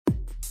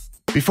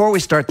Before we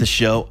start the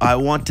show, I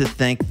want to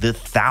thank the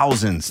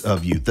thousands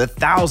of you,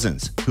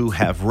 who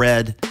have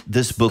read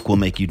This Book Will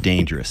Make You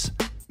Dangerous.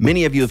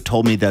 Many of you have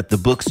told me that the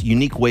book's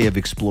unique way of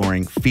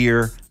exploring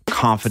fear,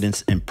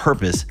 confidence, and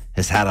purpose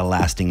has had a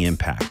lasting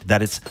impact,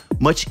 that it's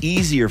much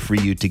easier for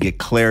you to get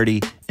clarity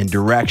and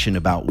direction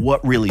about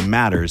what really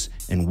matters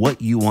and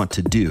what you want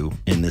to do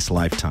in this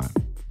lifetime.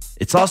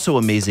 It's also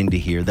amazing to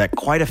hear that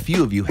quite a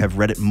few of you have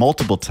read it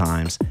multiple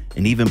times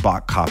and even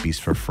bought copies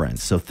for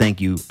friends, so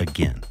thank you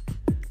again.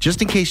 Just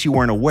in case you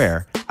weren't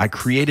aware, I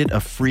created a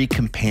free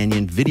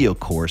companion video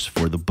course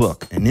for the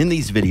book. And in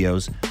these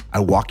videos, I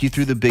walk you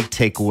through the big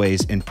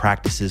takeaways and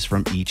practices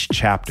from each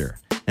chapter.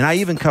 And I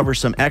even cover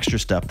some extra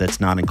stuff that's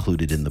not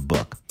included in the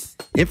book.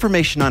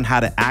 Information on how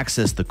to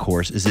access the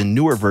course is in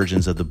newer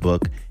versions of the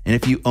book. And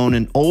if you own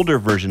an older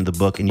version of the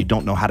book and you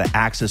don't know how to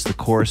access the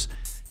course,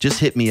 just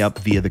hit me up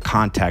via the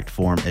contact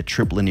form at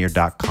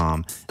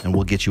triplinear.com and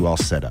we'll get you all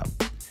set up.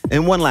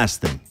 And one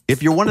last thing,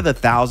 if you're one of the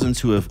thousands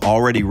who have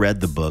already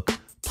read the book,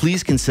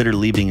 please consider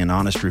leaving an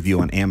honest review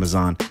on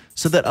Amazon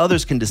so that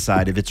others can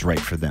decide if it's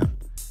right for them.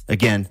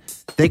 Again,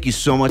 thank you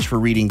so much for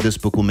reading This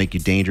Book Will Make You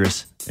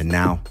Dangerous. And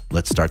now,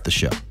 let's start the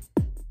show.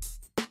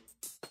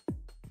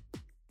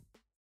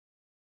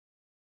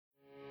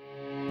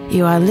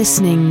 You are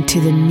listening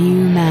to the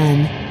new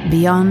man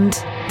beyond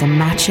the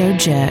macho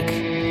jerk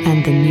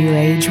and the new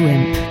age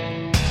wimp.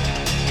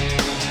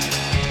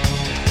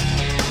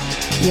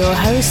 Your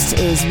host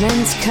is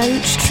men's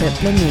coach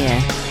Trip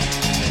Lanier.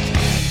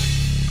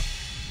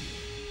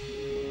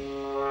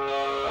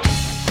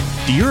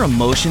 Do your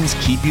emotions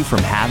keep you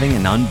from having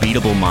an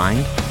unbeatable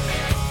mind?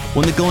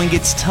 When the going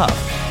gets tough,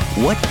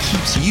 what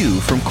keeps you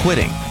from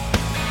quitting?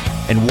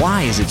 And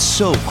why is it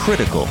so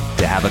critical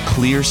to have a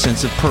clear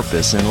sense of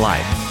purpose in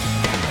life?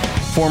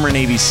 Former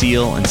Navy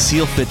SEAL and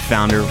SEALFit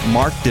founder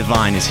Mark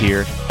Divine is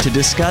here to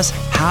discuss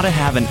how to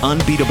have an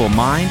unbeatable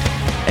mind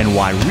and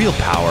why real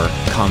power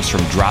comes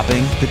from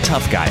dropping the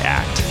tough guy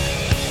act.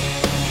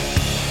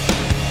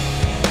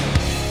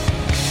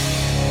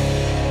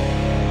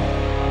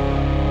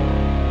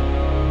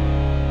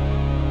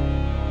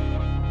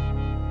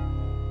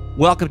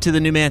 Welcome to The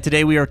New Man.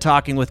 Today we are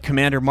talking with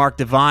Commander Mark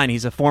Divine.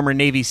 He's a former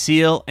Navy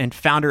SEAL and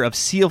founder of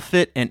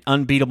SEALFit and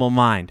Unbeatable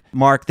Mind.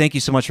 Mark, thank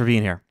you so much for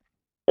being here.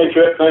 Hey,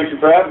 Trip. Thanks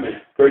for having me.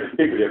 Great to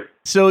speak with you.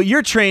 So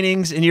your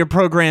trainings and your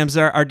programs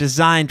are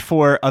designed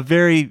for a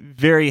very,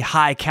 very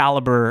high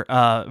caliber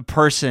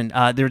person.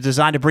 They're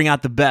designed to bring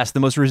out the best, the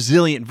most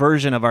resilient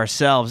version of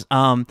ourselves.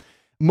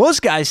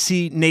 Most guys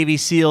see Navy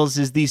SEALs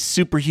as these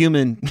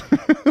superhuman,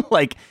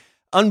 like,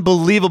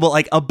 unbelievable,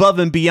 like above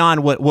and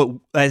beyond what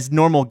as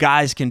normal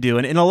guys can do.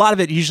 And a lot of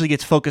it usually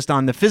gets focused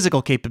on the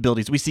physical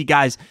capabilities. We see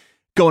guys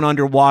going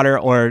underwater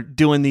or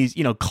doing these,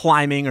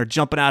 climbing or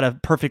jumping out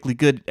of perfectly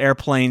good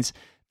airplanes,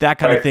 that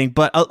kind of thing.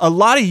 But a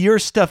lot of your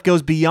stuff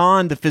goes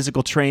beyond the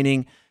physical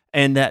training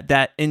and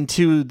that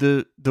into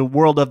the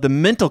world of the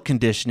mental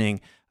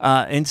conditioning.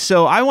 And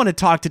so I want to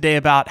talk today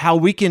about how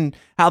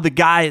the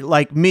guy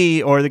like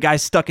me or the guy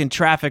stuck in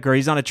traffic or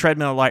he's on a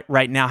treadmill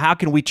right now, how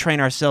can we train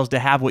ourselves to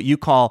have what you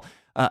call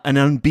an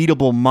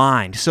unbeatable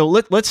mind? So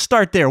let's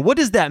start there. What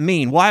does that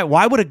mean? Why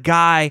would a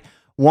guy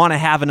want to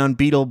have an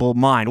unbeatable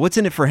mind? What's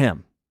in it for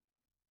him?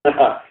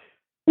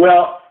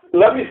 Well,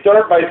 let me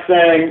start by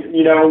saying,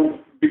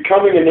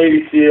 becoming a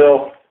Navy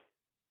SEAL,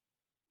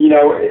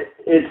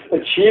 it's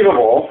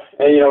achievable.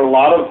 And, a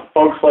lot of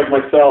folks like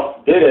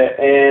myself did it.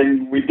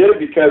 And we did it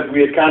because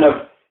we had kind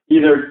of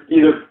either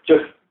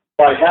just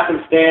by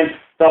happenstance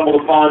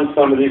stumbled upon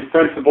some of these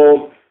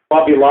principles,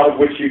 probably a lot of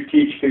which you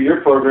teach through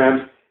your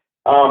programs,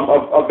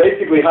 of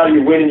basically how do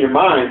you win in your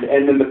mind.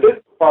 And then the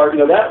physical part,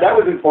 that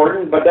was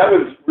important, but that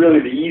was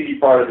really the easy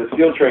part of the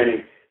SEAL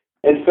training.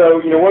 And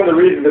so, one of the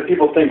reasons that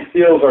people think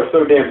SEALs are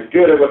so damn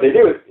good at what they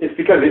do is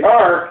because they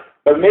are,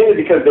 but mainly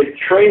because they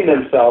train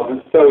themselves. And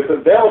so it's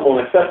available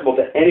and accessible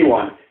to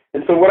anyone.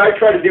 And so what I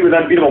try to do with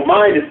Unbeatable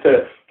Mind is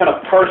to kind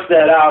of parse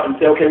that out and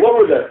say, okay, what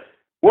were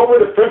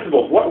the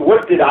principles?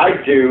 What did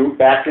I do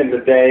back in the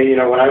day,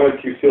 when I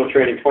went to SEAL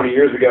training 20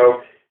 years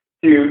ago,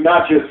 to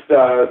not just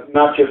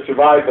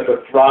survive, but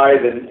to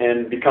thrive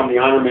and become the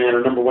honor man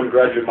or number one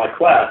graduate of my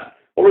class?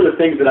 What were the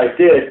things that I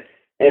did,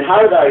 and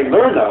how did I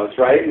learn those,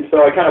 right? And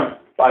so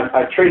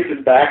I traced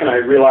it back, and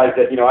I realized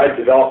that, I had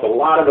developed a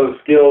lot of those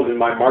skills in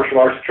my martial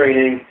arts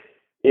training,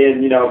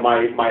 in,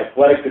 my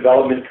athletic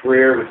development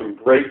career with some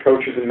great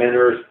coaches and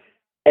mentors,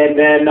 and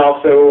then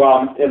also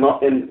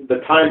in the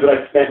times that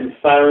I spent in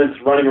silence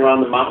running around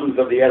the mountains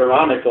of the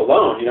Adirondacks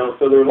alone,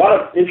 So there were a lot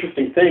of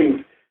interesting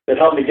things that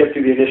helped me get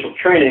through the initial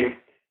training.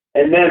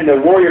 And then the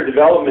warrior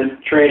development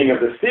training of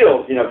the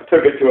SEALs,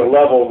 took it to a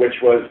level which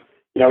was,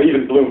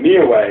 even blew me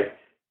away.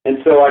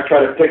 And so I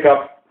try to pick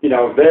up,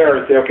 there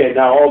and say, okay,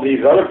 now all these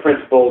other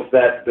principles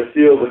that the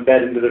SEALs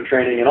embed into their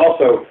training, and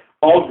also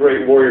all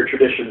great warrior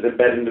traditions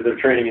embed into their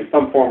training in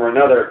some form or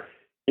another,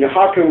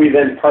 how can we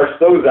then parse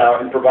those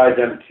out and provide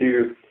them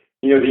to,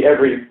 the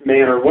every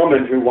man or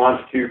woman who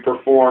wants to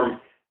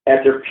perform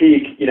at their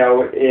peak,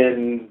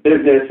 in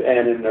business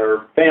and in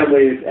their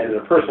families and in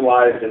their personal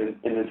lives and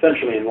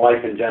essentially in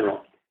life in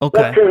general.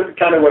 Okay. That's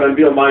kind of what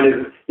Unbeatable Mind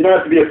is. You don't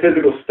have to be a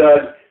physical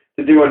stud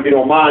to do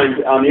Unbeatable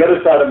Mind. On the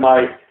other side of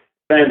my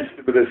fence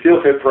with the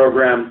SEALFit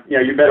program,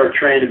 you better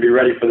train and be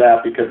ready for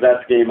that because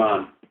that's game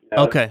on.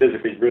 Okay. It's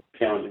physically really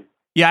challenging.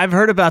 Yeah, I've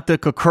heard about the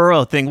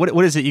Kokoro thing.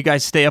 What is it? You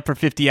guys stay up for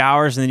 50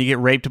 hours and then you get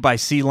raped by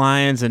sea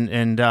lions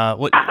and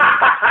what?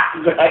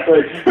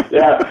 Exactly.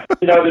 Yeah.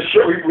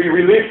 We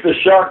released the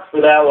sharks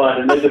for that one,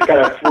 and they just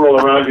kind of swirl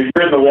around you.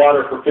 You're in the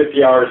water for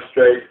 50 hours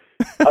straight.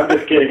 I'm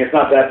just kidding. It's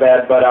not that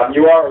bad, but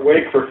you are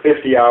awake for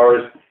 50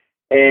 hours,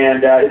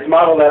 and it's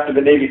modeled after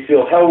the Navy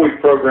SEAL Hell Week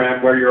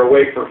program, where you're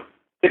awake for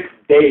 6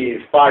 days,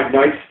 5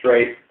 nights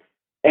straight.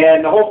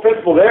 And the whole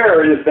principle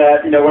there is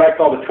that, what I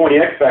call the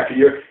 20X factor.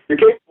 You're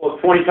capable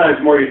of 20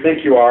 times more you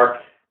think you are.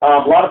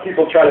 A lot of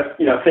people try to,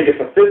 think it's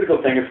a physical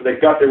thing, and so they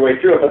gut their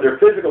way through it, but their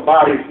physical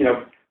bodies,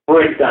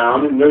 break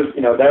down, and there's,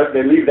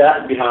 they leave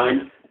that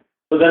behind.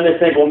 So then they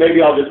think, well, maybe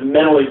I'll just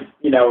mentally,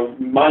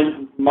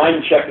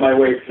 mind check my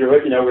way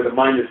through it, with a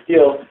mind of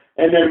steel.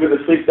 And then with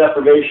the sleep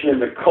deprivation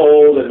and the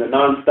cold and the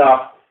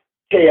nonstop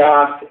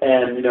chaos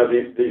and,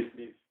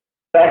 these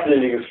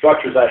fascinating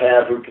instructors I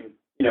have who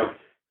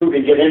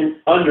can get in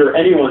under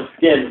anyone's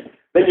skin,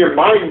 then your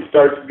mind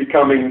starts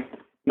becoming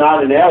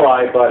not an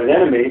ally but an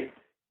enemy.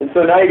 And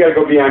so now you got to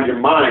go beyond your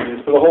mind.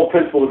 And so the whole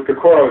principle with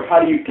Kokoro is how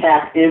do you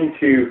tap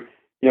into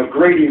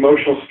great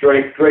emotional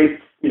strength, great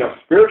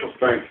spiritual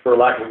strength, for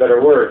lack of a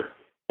better word.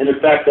 And in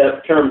fact,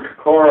 that term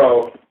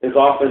Kokoro is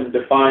often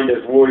defined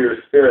as warrior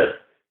spirit.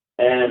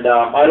 And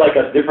I like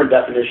a different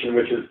definition,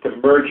 which is to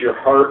merge your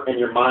heart and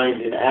your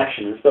mind in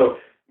action. And so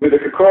with the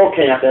Kokoro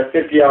camp, that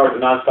 50 hours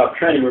of nonstop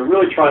training, we're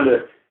really trying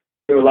to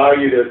allow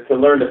you to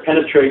learn to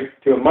penetrate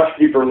to a much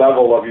deeper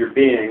level of your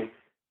being,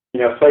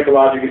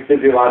 psychologically,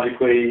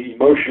 physiologically,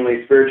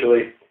 emotionally,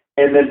 spiritually,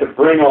 and then to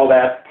bring all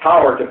that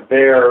power to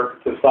bear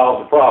to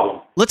solve the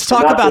problem. Let's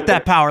talk about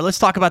that power. Let's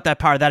talk about that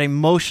power, that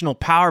emotional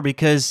power,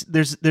 because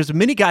there's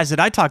many guys that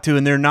I talk to,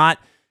 and they're not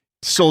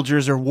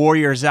soldiers or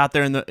warriors out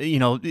there in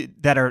the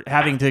that are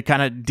having to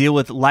kind of deal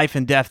with life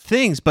and death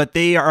things, but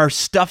they are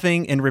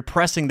stuffing and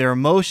repressing their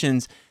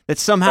emotions. That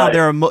somehow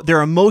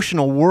their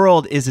emotional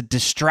world is a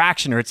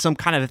distraction, or it's some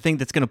kind of a thing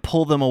that's going to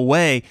pull them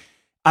away.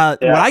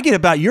 What I get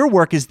about your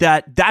work is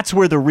that's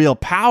where the real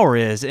power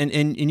is,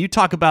 and you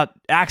talk about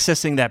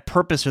accessing that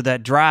purpose or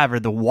that drive or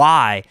the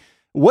why.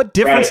 What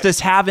difference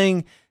does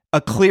having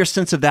a clear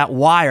sense of that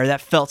why or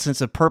that felt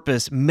sense of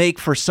purpose make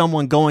for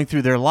someone going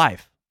through their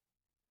life?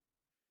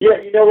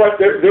 Yeah, you know what?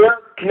 They're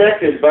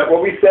connected, but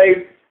what we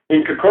say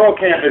in Kokoro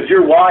camp is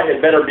your why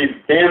had better be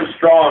damn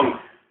strong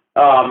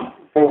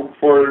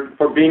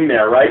for being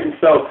there, right? And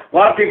so a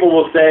lot of people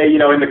will say, in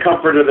the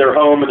comfort of their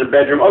home, in their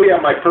bedroom, oh yeah,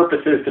 my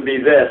purpose is to be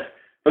this.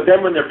 But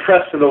then when they're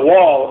pressed to the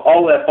wall,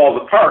 all that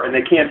falls apart and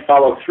they can't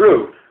follow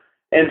through.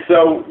 And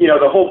so,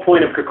 the whole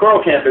point of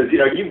Kokoro camp is,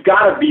 you've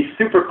got to be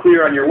super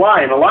clear on your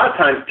why. And a lot of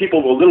times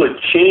people will literally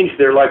change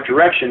their life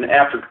direction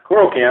after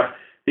Kokoro camp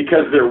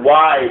because their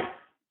why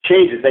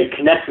changes. They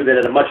connect with it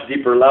at a much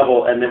deeper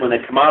level. And then when they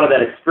come out of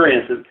that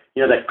experience,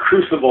 that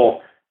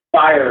crucible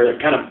fire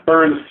that kind of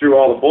burns through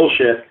all the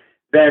bullshit,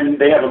 then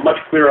they have a much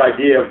clearer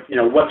idea of,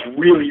 what's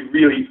really,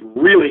 really,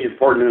 really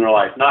important in their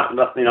life, not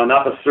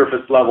the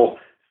surface level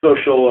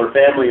social or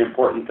family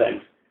important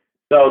things.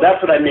 So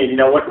that's what I mean.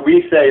 What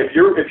we say, if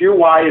your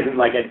why isn't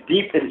like a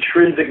deep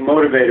intrinsic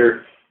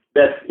motivator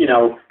that's,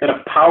 going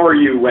to power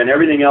you when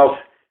everything else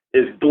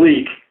is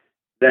bleak,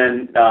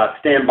 then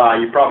stand by.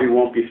 You probably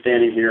won't be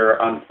standing here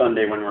on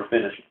Sunday when we're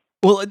finished.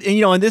 Well,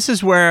 and this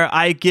is where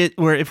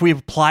if we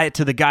apply it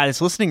to the guy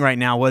that's listening right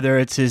now, whether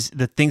it's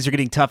the things are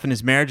getting tough in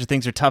his marriage, or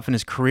things are tough in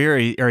his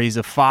career, or he's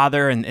a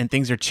father and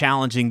things are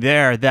challenging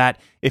there,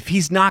 that if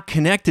he's not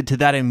connected to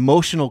that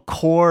emotional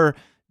core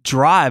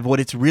drive, what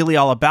it's really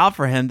all about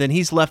for him, then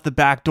he's left the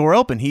back door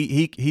open.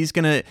 He's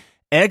going to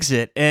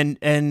exit. And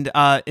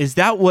is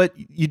that what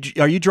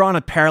are you drawing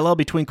a parallel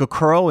between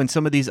Kokoro and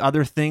some of these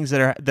other things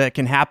that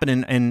can happen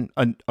in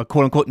a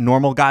quote unquote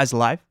normal guy's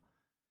life?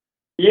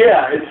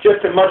 Yeah, it's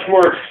just a much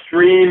more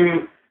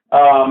extreme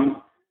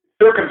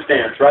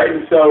circumstance, right?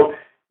 And so,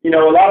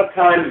 a lot of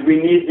times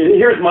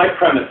here's my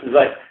premise, is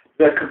like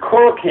the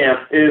Kokoro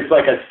camp is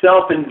like a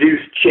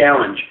self-induced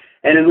challenge.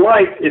 And in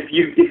life, if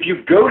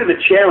you go to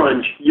the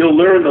challenge, you'll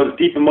learn those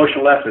deep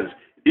emotional lessons.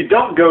 If you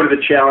don't go to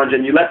the challenge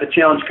and you let the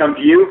challenge come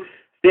to you,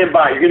 stand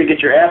by. You're going to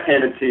get your ass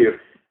handed to you.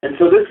 And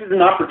so this is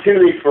an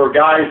opportunity for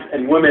guys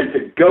and women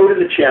to go to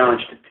the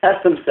challenge, to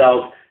test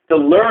themselves, to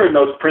learn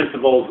those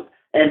principles,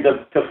 and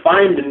to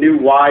find a new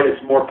why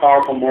that's more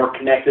powerful, more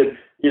connected,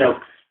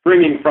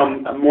 springing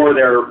from more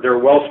their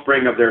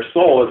wellspring of their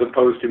soul as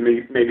opposed to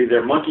maybe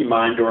their monkey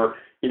mind or,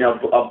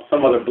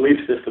 some other belief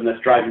system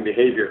that's driving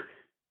behavior.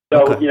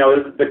 So, okay.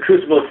 The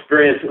crucible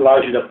experience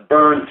allows you to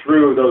burn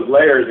through those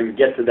layers and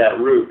get to that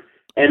root.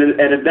 And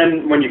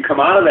then when you come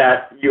out of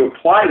that, you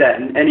apply that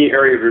in any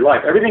area of your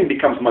life. Everything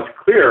becomes much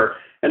clearer,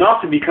 and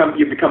also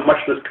you become much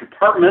less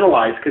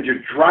compartmentalized because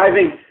you're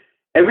driving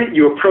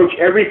you approach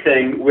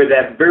everything with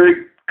that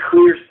very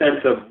clear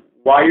sense of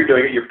why you're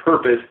doing it, your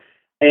purpose,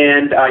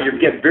 and you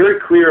get very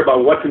clear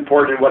about what's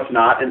important and what's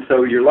not, and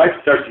so your life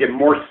starts to get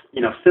more,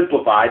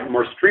 simplified,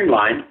 more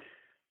streamlined,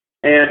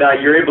 and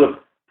you're able to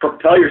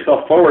propel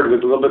yourself forward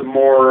with a little bit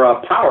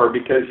more power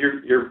because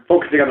you're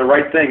focusing on the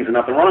right things and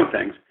not the wrong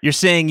things. You're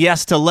saying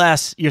yes to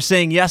less. You're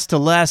saying yes to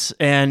less,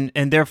 and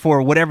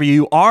therefore, whatever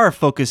you are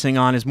focusing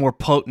on is more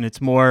potent.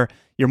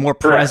 You're more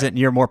present, and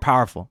you're more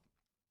powerful.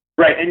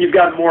 Right, and you've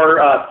got more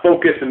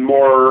focus and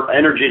more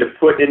energy to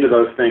put into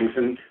those things.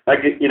 And as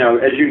you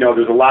know,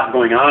 there's a lot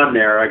going on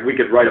there. Like we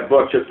could write a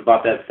book just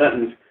about that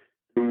sentence,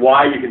 and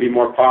why you can be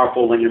more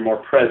powerful when you're more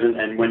present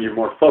and when you're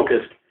more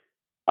focused.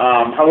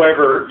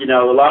 However,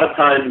 a lot of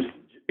times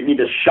we need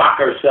to shock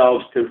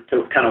ourselves to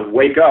kind of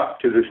wake up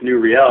to this new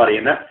reality,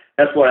 and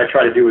that's what I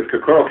try to do with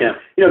Kokoro Camp.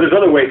 There's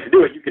other ways to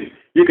do it.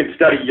 You can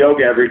study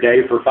yoga every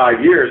day for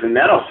 5 years, and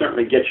that'll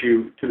certainly get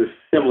you to the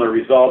similar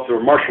results.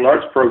 Or martial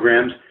arts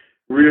programs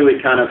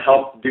really kind of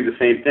help do the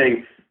same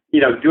thing.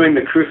 Doing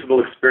the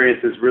Crucible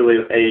experience is really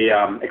a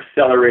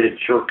accelerated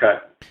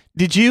shortcut.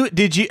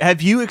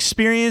 Have you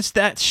experienced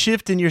that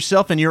shift in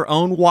yourself and your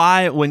own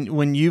why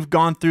when you've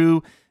gone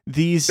through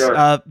these?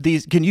 Sure.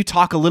 Can you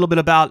talk a little bit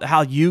about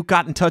how you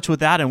got in touch with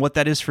that and what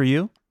that is for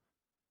you?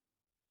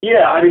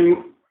 Yeah, I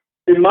mean,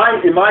 in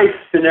my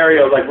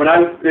scenario, like when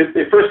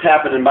it first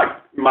happened, and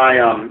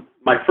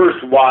my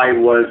first why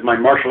was my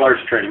martial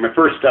arts training. My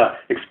first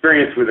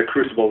experience with the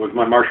Crucible was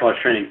my martial arts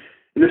training.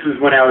 And this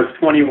is when I was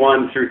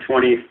 21 through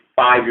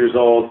 25 years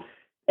old,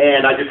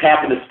 and I just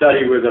happened to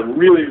study with a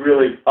really,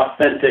 really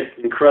authentic,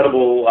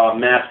 incredible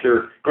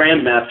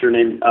grandmaster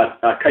named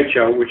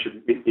Kaicho, which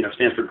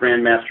stands for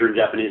grandmaster in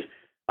Japanese,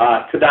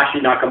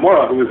 Tadashi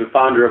Nakamura, who was the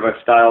founder of a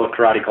style of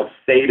karate called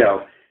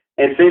Seido.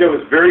 And Seido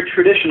was very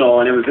traditional,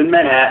 and it was in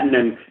Manhattan,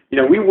 and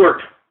we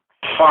worked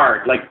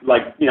hard, like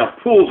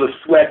pools of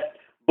sweat,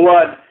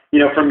 blood,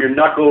 from your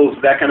knuckles,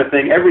 that kind of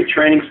thing, every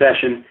training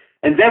session,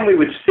 and then we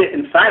would sit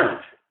in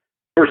silence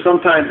for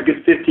sometimes a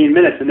good 15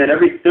 minutes, and then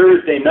every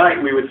Thursday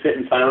night we would sit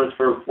in silence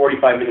for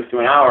 45 minutes to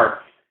an hour.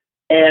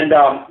 And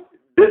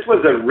this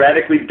was a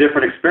radically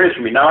different experience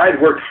for me. Now, I had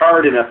worked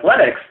hard in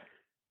athletics,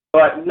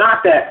 but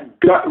not that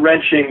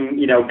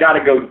gut-wrenching, got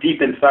to go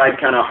deep inside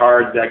kind of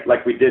hard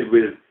like we did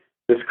with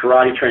this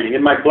karate training.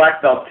 In my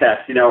black belt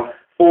test,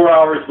 4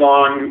 hours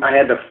long, I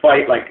had to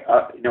fight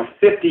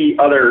 50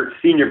 other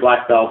senior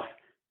black belts,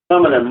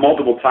 some of them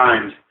multiple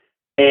times.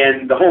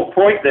 And the whole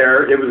point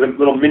there, it was a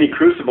little mini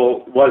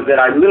crucible, was that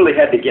I literally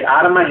had to get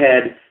out of my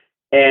head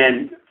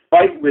and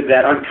fight with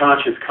that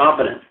unconscious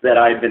confidence that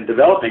I had been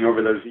developing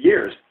over those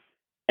years.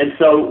 And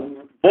so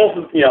both,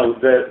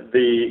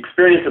 the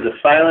experience of the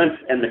silence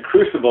and the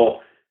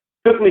crucible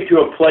took me to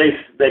a place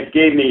that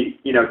gave me,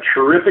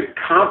 terrific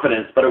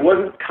confidence, but it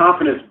wasn't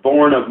confidence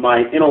born of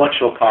my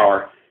intellectual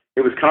power.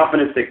 It was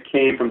confidence that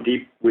came from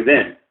deep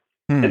within.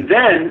 And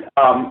then,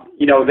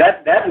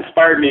 that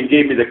inspired me and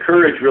gave me the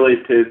courage really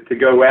to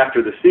go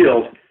after the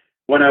SEALs.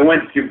 When I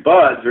went to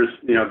BUD/S, there's,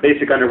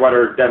 Basic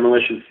Underwater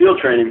Demolition SEAL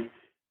Training,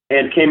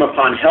 and came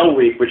upon Hell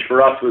Week, which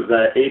for us was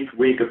the 8th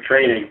week of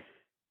training.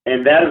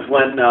 And that is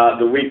when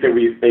the week that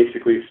we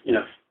basically,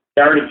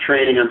 started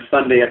training on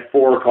Sunday at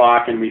 4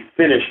 o'clock, and we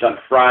finished on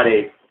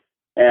Friday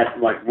at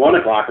 1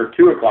 o'clock or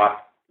 2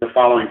 o'clock the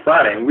following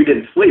Friday. And we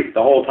didn't sleep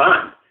the whole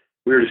time.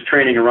 We were just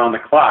training around the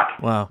clock.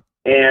 Wow.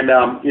 And,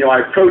 I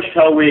approached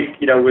Hell Week,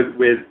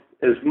 with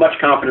as much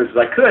confidence as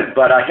I could,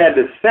 but I had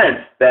this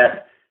sense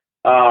that,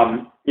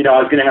 I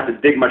was going to have to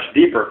dig much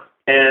deeper.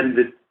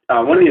 And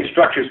one of the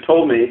instructors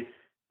told me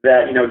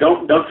that,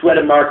 don't sweat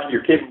it, Mark.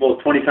 You're capable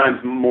of 20 times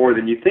more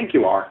than you think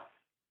you are.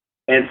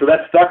 And so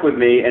that stuck with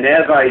me. And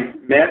as I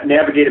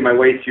navigated my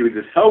way through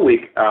this Hell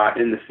Week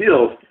in the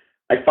SEALs,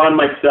 I found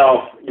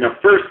myself,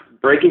 first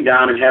breaking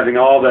down and having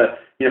all the,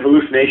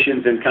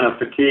 hallucinations and kind of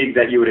fatigue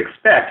that you would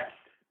expect.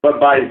 But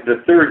by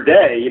the third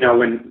day,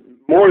 when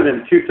more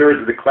than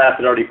 2/3 of the class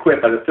had already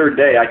quit, by the third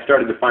day, I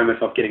started to find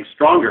myself getting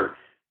stronger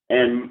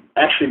and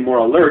actually more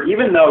alert,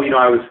 even though,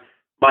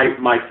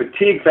 my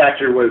fatigue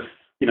factor was,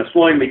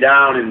 slowing me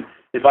down. And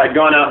if I'd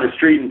gone out in the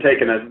street and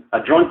taken a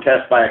drunk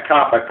test by a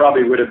cop, I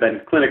probably would have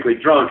been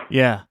clinically drunk.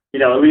 Yeah.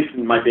 At least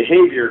in my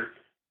behavior.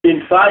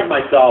 Inside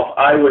myself,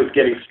 I was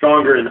getting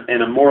stronger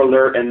and more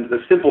alert, and the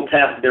simple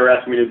tasks they were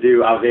asking me to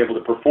do, I was able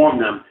to perform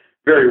them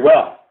very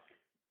well.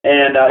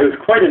 And it was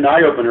quite an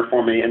eye-opener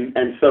for me,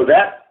 and so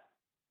that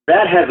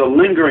has a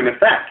lingering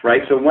effect,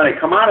 right? So when I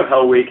come out of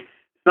Hell Week,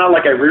 it's not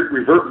like I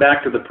revert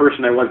back to the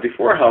person I was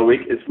before Hell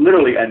Week. It's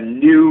literally a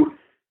new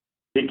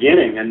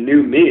beginning, a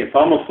new me. It's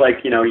almost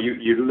like, you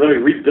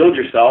literally rebuild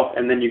yourself,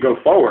 and then you go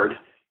forward.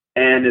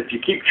 And if you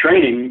keep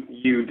training,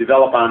 you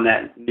develop on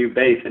that new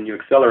base, and you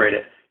accelerate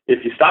it.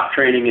 If you stop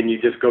training and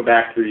you just go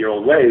back to your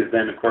old ways,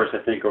 then, of course, I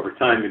think over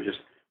time you just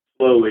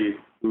slowly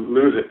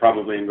lose it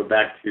probably and go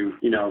back to,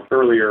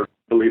 earlier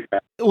belief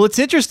patterns. Well, it's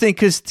interesting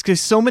because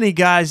so many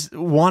guys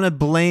want to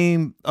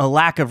blame a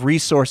lack of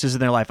resources in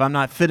their life. I'm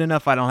not fit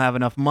enough. I don't have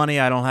enough money.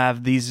 I don't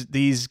have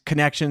these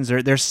connections.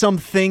 Or there's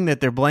something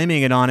that they're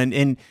blaming it on.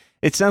 And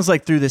it sounds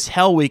like through this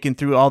Hell Week and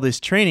through all this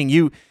training,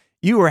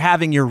 you were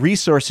having your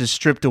resources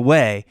stripped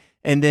away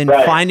and then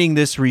finding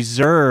this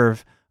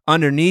reserve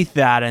underneath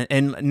that,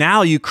 and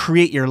now you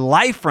create your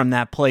life from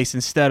that place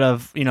instead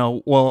of,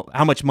 well,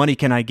 how much money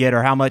can I get,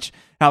 or how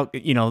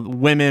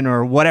women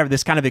or whatever,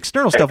 this kind of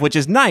external stuff, which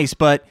is nice,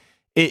 but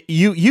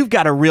you've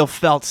got a real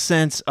felt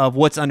sense of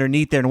what's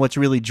underneath there and what's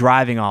really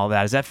driving all of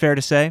that. Is that fair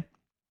to say?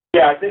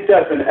 Yeah, I think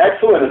that's an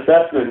excellent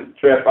assessment,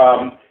 Trip.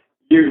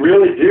 You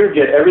really do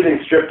get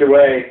everything stripped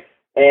away,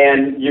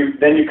 and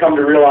then you come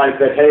to realize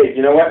that, hey,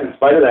 you know what? In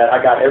spite of that,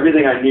 I got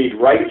everything I need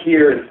right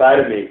here inside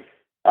of me.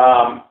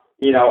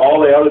 All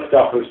the other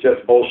stuff was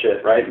just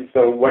bullshit, right? And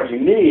so what you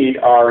need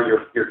are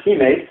your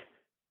teammates.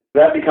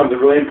 That becomes a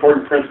really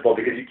important principle,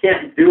 because you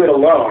can't do it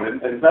alone,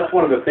 and that's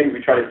one of the things we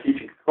try to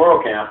teach in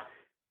Kokoro Camp.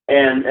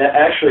 And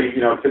actually,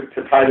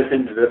 to tie this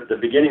into the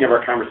beginning of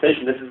our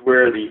conversation, this is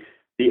where the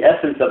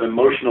essence of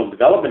emotional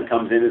development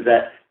comes in, is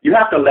that you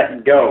have to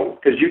let go,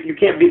 because you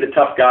can't be the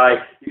tough guy.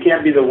 You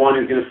can't be the one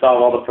who's going to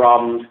solve all the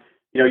problems.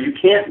 You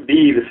can't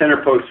be the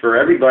center post for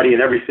everybody in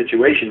every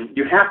situation.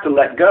 You have to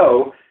let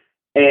go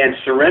and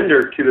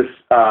surrender to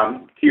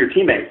your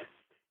teammates.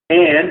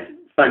 And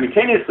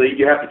simultaneously,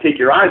 you have to take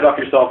your eyes off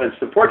yourself and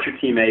support your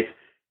teammates.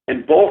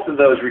 And both of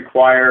those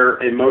require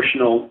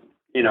emotional,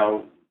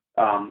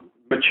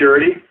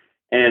 maturity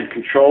and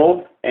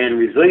control and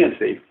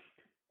resiliency.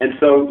 And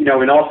so,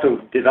 it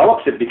also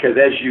develops it, because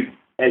as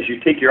you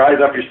take your eyes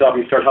off yourself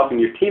and you start helping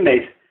your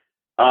teammates,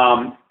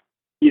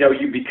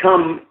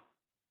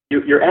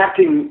 you're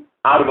acting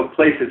out of a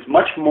place that's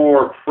much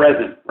more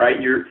present, right?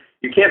 You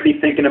can't be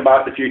thinking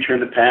about the future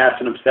and the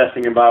past and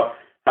obsessing about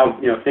how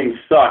things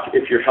suck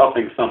if you're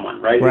helping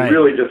someone, right? Right. You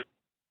really just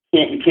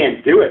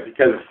can't do it,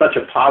 because it's such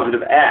a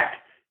positive act.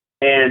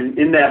 And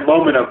in that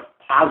moment of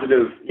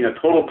positive,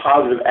 total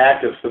positive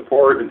act of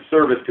support and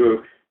service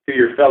to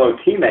your fellow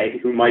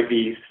teammate who might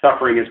be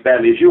suffering as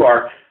badly as you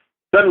are,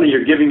 suddenly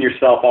you're giving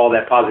yourself all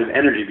that positive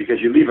energy, because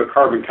you leave a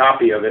carbon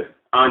copy of it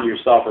on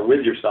yourself or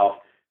with yourself.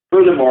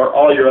 Furthermore,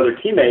 all your other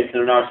teammates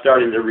are now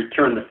starting to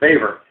return the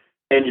favor,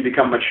 and you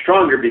become much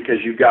stronger because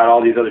you've got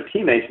all these other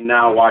teammates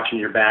now watching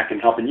your back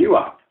and helping you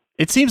out.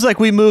 It seems like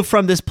we move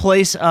from this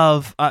place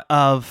of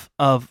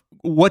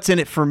what's in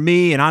it for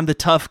me, and I'm the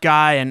tough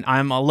guy and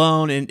I'm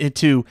alone,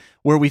 into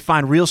where we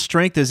find real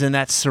strength is in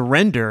that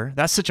surrender.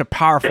 That's such a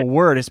powerful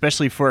word,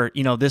 especially for,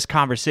 this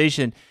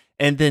conversation.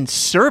 And then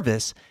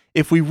service.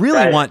 If we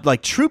really want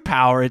like true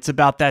power, it's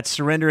about that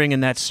surrendering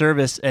and that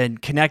service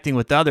and connecting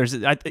with others.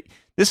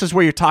 This is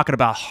where you're talking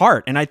about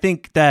heart. And I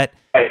think that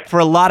for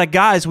a lot of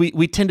guys,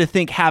 we tend to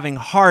think having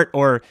heart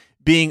or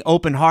being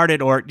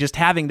open-hearted or just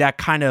having that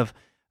kind of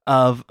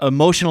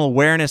emotional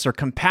awareness or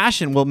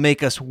compassion will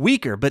make us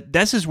weaker. But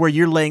this is where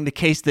you're laying the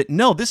case that,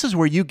 no, this is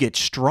where you get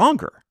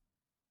stronger.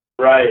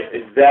 Right,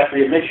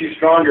 exactly. It makes you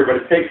stronger, but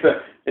it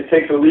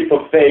takes a leap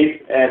of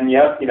faith, and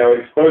it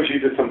exposes you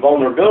to some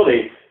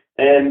vulnerability.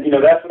 And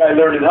that's what I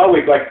learned in Hell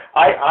Week. Like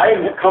I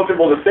am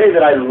comfortable to say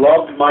that I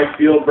loved my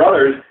field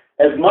brothers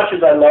as much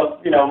as I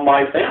loved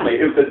my family.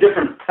 It was a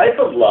different type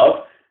of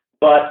love,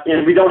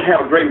 and we don't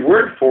have a great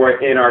word for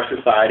it in our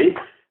society.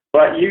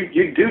 But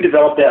you do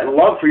develop that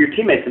love for your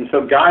teammates, and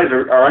so guys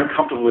are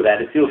uncomfortable with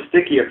that. It feels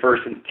sticky at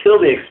first until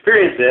they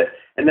experience it,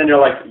 and then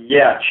they're like,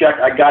 yeah, check,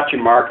 I got you,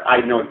 Mark.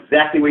 I know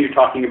exactly what you're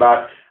talking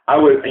about. I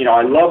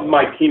loved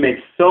my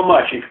teammates so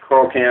much in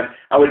Kokoro Camp.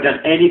 I would have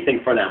done anything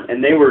for them,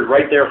 and they were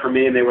right there for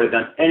me, and they would have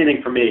done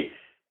anything for me.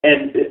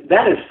 And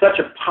that is such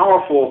a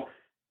powerful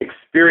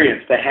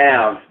experience to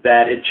have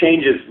that it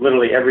changes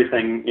literally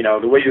everything,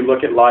 the way you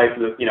look at life,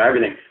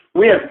 everything.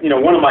 We have,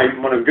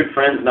 one of good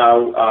friends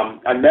now,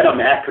 I met him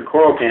at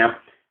Kokoro Camp,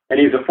 and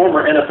he's a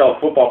former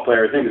NFL football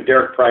player. His name is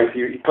Derek Price.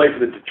 He played for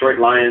the Detroit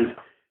Lions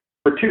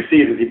for 2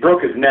 seasons. He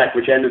broke his neck,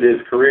 which ended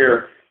his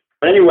career.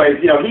 But anyways,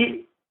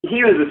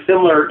 he was a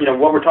similar,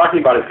 what we're talking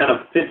about is kind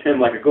of fits him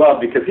like a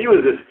glove, because he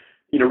was this,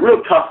 real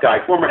tough guy,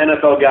 former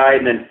NFL guy,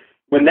 and then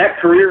when that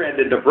career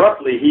ended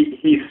abruptly,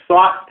 he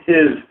sought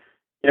his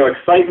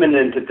excitement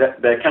into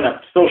the kind of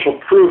social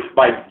proof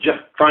by just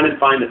trying to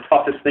find the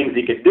toughest things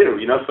he could do,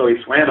 so he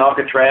swam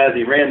Alcatraz,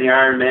 he ran the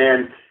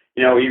Ironman,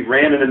 he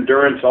ran an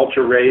endurance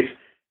ultra race,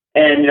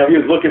 and, he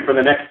was looking for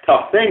the next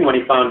tough thing when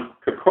he found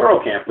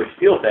Kokoro Camp with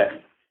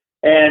SEALFit.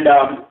 And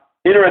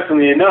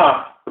interestingly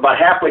enough, about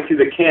halfway through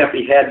the camp,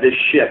 he had this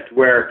shift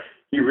where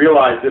he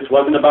realized this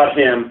wasn't about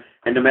him,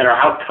 and no matter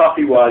how tough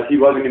he wasn't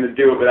going to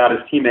do it without his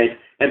teammates.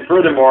 And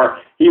furthermore,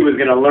 he was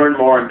going to learn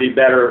more and be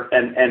better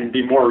and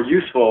be more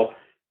useful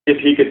if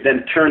he could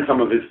then turn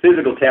some of his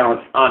physical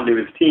talents onto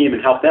his team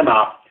and help them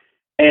out.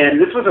 And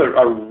this was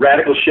a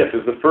radical shift.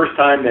 It was the first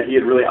time that he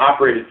had really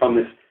operated from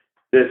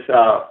this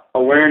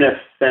awareness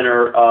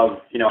center of,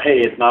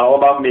 hey, it's not all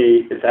about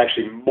me. It's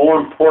actually more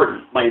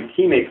important. My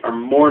teammates are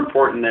more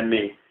important than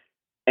me.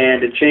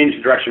 And it changed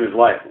the direction of his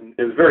life. And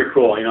it was very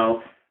cool,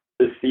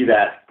 to see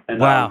that. And,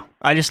 wow.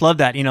 I just love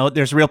that.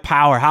 There's real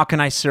power. How can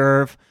I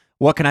serve?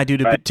 What can I do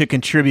to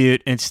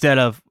contribute, instead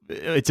of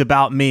it's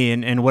about me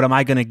and what am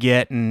I going to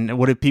get and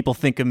what do people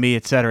think of me,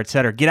 et cetera, et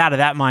cetera. Get out of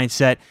that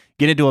mindset,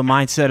 get into a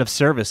mindset of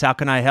service. How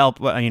can I help,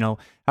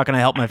 how can I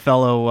help my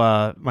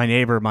fellow, my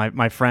neighbor,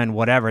 my friend,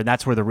 whatever. And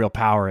that's where the real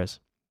power is.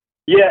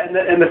 Yeah,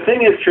 and the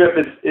thing is, Trip,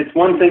 it's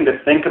one thing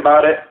to think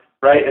about it,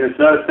 right? And it's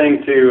another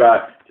thing to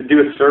do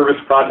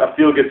a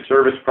feel-good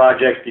service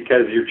project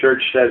because your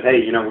church says,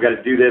 hey, we got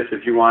to do this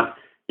if you want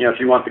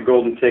the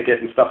golden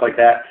ticket and stuff like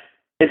that.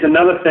 It's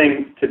another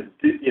thing to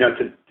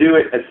do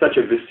it at such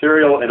a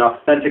visceral and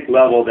authentic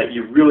level that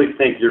you really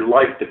think your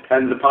life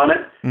depends upon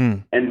it.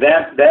 And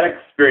that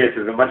experience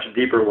is a much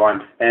deeper one.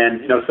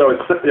 And so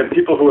it's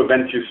people who have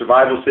been through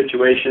survival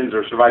situations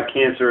or survived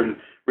cancer and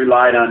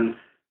relied on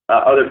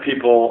other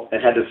people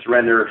and had to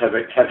surrender have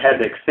had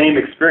the same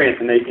experience,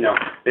 and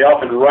they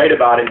often write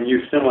about it and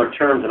use similar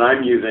terms that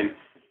I'm using.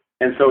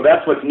 And so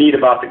that's what's neat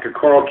about the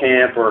Kokoro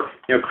Camp or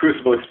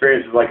Crucible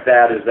experiences like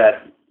that is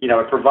that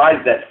it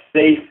provides that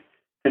safe,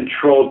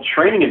 controlled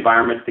training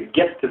environment to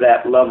get to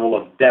that level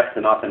of depth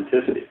and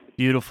authenticity.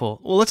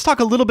 Beautiful. Well, let's talk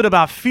a little bit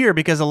about fear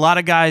because a lot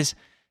of guys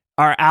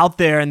are out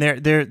there and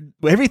they're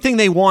everything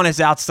they want is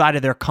outside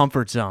of their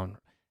comfort zone.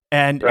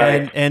 And,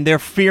 right. and they're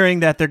fearing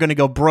that they're going to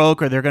go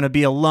broke or they're going to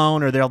be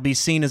alone or they'll be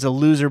seen as a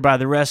loser by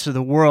the rest of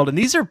the world. And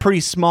these are pretty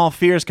small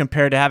fears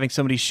compared to having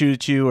somebody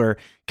shoot you or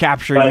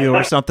capture you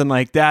or something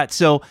like that.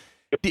 So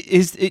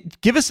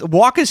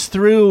walk us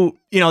through,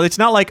 it's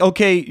not like,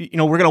 okay,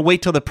 we're going to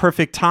wait till the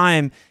perfect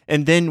time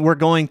and then we're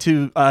going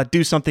to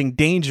do something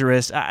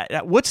dangerous.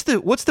 What's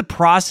the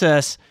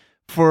process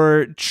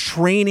for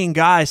training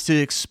guys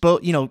to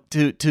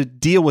to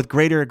deal with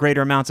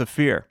greater amounts of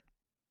fear?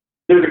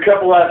 There's a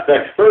couple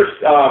aspects. First,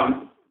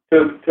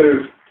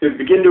 to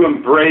begin to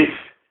embrace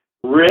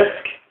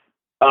risk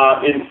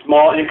in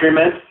small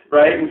increments,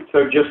 right? And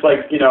so just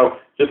like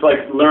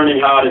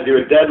learning how to do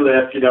a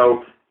deadlift,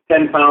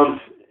 10 pounds,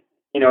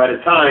 at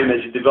a time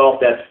as you develop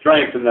that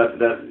strength and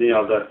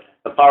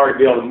the power to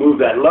be able to move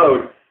that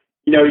load,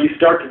 you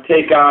start to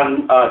take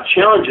on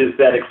challenges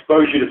that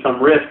expose you to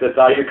some risk that's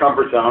out of your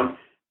comfort zone,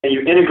 and you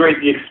integrate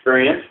the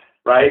experience,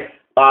 right,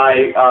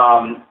 by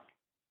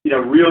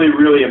really,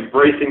 really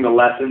embracing the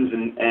lessons,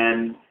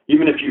 and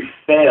even if you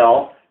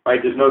fail, right,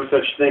 there's no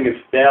such thing as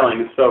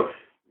failing. So,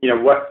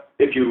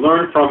 if you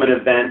learn from an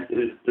event,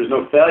 there's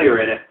no failure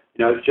in it.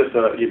 It's just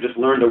you've just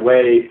learned a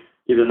way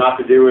either not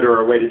to do it or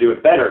a way to do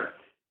it better.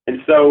 And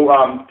so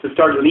to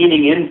start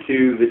leaning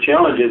into the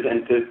challenges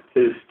and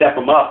to step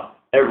them up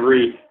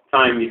every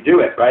time you do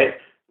it, right?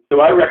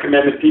 So I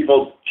recommend that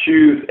people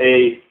choose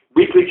a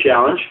weekly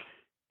challenge.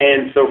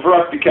 And so for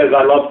us, because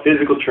I love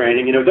physical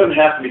training, it doesn't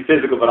have to be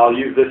physical, but I'll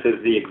use this as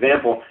the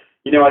example.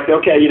 I say,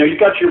 okay, you've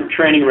got your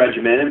training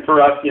regimen, and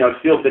for us,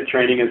 SEALFit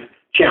training is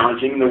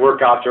challenging. The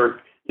workouts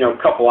are,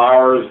 a couple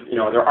hours,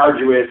 they're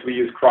arduous. We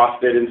use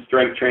CrossFit and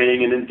strength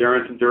training and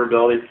endurance and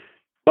durability.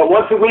 But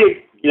once a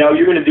week,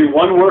 you're going to do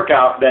one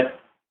workout that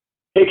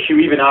takes you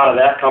even out of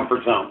that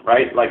comfort zone,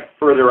 right? Like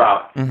further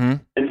out.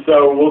 Mm-hmm. And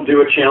so we'll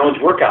do a challenge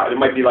workout. It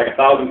might be like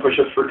 1,000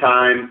 push-ups for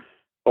time,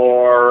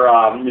 or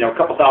a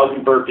couple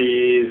thousand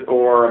burpees,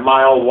 or a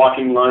mile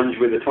walking lunge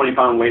with a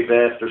 20-pound weight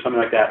vest, or something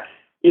like that.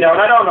 And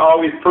I don't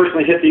always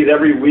personally hit these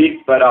every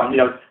week, but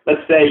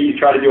let's say you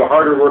try to do a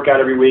harder workout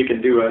every week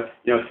and do a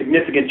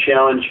significant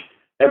challenge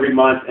every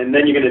month, and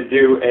then you're going to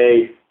do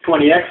a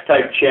 20x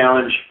type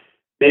challenge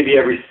maybe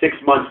every 6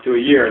 months to a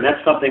year, and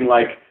that's something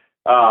like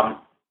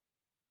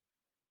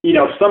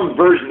some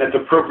version that's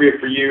appropriate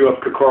for you of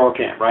Kokoro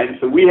Camp, right? And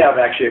so we have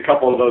actually a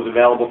couple of those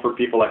available for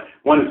people. Like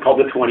one is called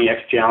the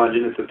 20X Challenge,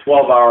 and it's a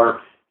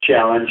 12-hour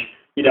challenge.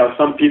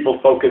 Some people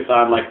focus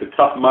on like the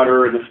Tough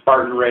Mudder and the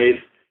Spartan Race.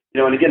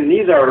 And again,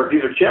 these are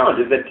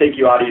challenges that take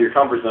you out of your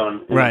comfort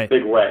zone in a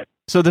big way.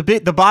 So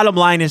the bottom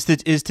line is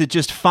to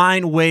just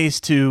find ways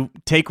to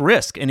take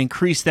risk and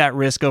increase that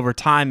risk over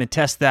time and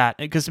test that,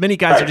 because many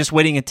guys are just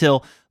waiting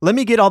until, let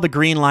me get all the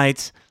green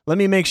lights, let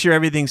me make sure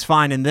everything's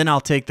fine, and then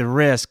I'll take the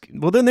risk.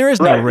 Well, then there is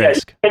no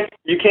risk. Yeah.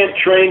 You can't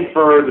train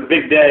for the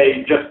big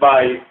day just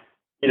by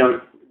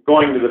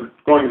going to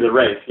the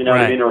race, what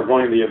I mean, or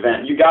going to the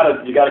event. You got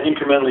to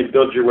incrementally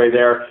build your way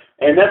there,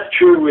 and that's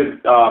true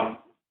with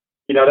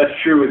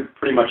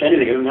pretty much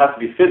anything. It doesn't have to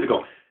be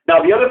physical. Now,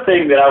 the other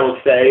thing that I will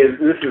say is,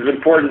 this is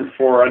important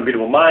for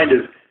Unbeatable Mind,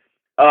 is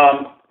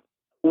I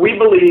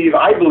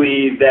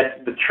believe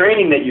that the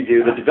training that you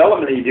do, the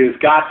development that you do,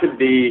 has got to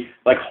be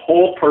like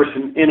whole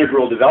person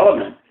integral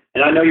development.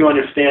 And I know you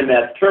understand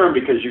that term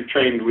because you've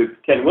trained with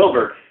Ken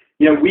Wilber.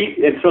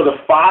 And so the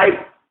 5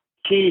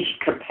 key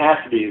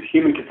capacities,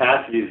 human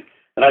capacities,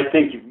 that I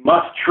think you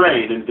must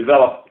train and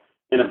develop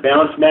in a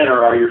balanced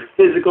manner are your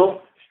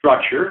physical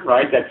structure,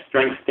 right? That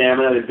strength,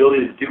 stamina, the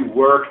ability to do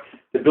work,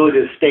 the ability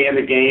to stay in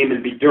the game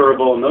and be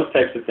durable and those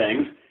types of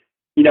things.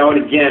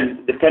 And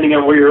again, depending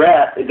on where you're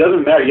at, it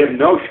doesn't matter. You have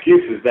no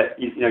excuses that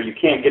you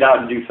can't get out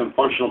and do some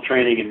functional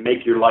training and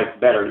make your life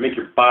better, to make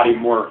your body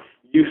more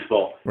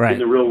useful in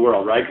the real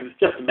world, right? Because it's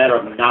just a matter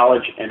of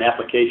knowledge and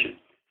application.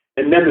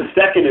 And then the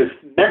second is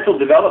mental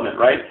development,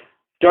 right?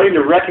 Starting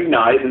to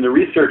recognize, and the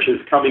research is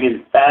coming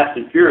in fast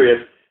and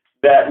furious,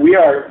 that we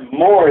are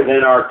more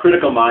than our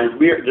critical minds.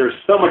 There's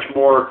so much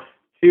more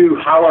to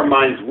how our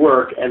minds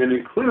work, and it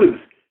includes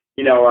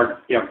our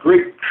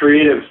great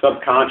creative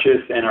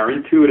subconscious and our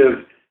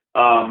intuitive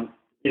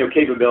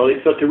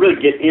capabilities. So to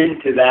really get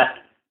into that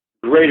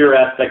greater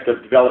aspect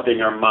of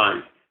developing our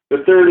minds.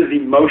 The third is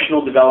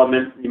emotional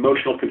development,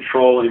 emotional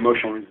control, and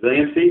emotional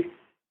resiliency.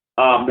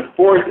 The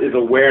fourth is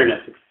awareness,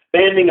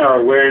 expanding our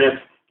awareness,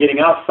 getting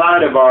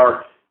outside of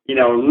our,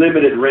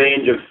 limited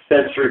range of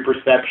sensory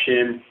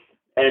perception,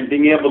 and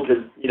being able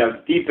to,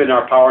 deepen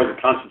our powers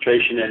of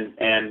concentration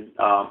and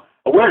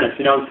awareness.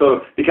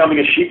 So becoming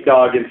a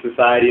sheepdog in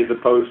society as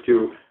opposed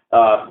to,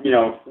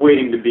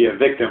 waiting to be a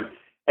victim.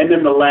 And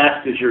then the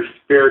last is your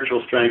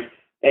spiritual strength.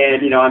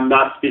 And, I'm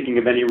not speaking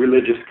of any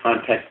religious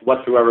context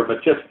whatsoever,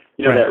 but just,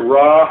 Right. that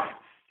raw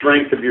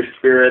strength of your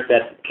spirit,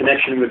 that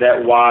connection with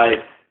that why,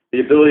 the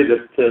ability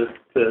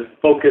to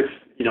focus,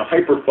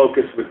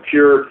 hyper-focus with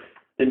pure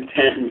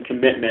intent and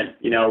commitment,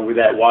 with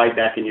that why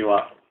backing you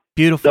up.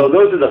 Beautiful. So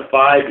those are the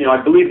five,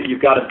 I believe that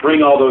you've got to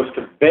bring all those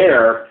to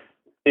bear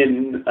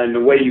in the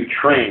way you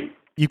train.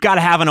 You've got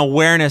to have an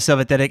awareness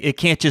of it, that it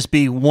can't just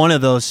be one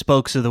of those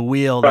spokes of the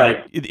wheel.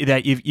 Right.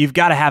 That you've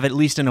got to have at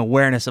least an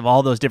awareness of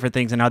all those different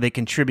things, and are they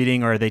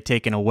contributing or are they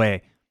taken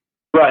away?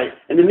 Right.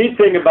 And the neat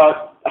thing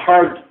about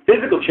hard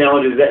physical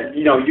challenges is that,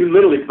 you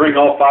literally bring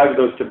all five of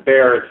those to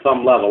bear at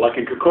some level. Like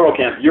in Kokoro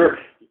Camp,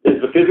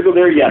 is the physical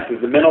there? Yes. Is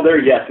the mental there?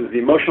 Yes. Is the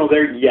emotional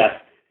there? Yes.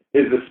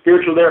 Is the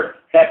spiritual there?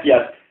 Heck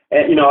yes.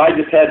 And, I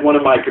just had one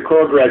of my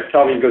Kokoro grads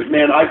tell me, he goes,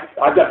 man,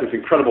 I've got this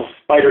incredible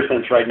spider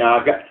sense right now.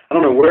 I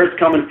don't know where it's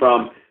coming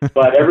from,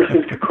 but ever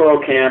since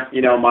Kokoro Camp,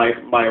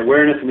 my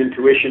awareness and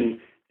intuition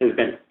has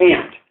been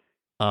amped.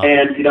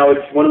 And,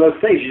 it's one of those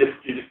things.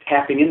 You're just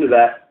tapping into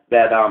that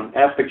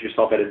aspect of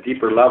yourself at a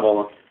deeper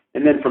level.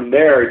 And then from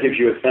there, it gives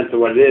you a sense of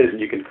what it is, and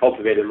you can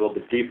cultivate it a little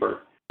bit deeper.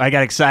 I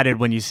got excited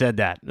when you said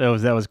that. That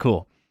was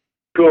cool.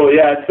 Cool,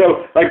 yeah.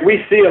 So,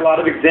 we see a lot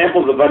of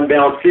examples of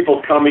unbalanced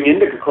people coming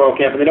into Kokoro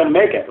Camp, and they don't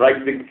make it, right?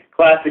 The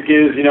classic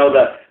is,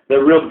 the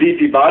real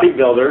beefy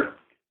bodybuilder,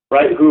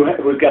 right,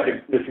 who's got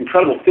this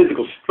incredible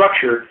physical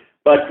structure,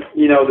 but,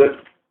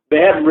 they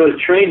haven't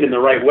really trained in the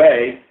right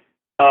way,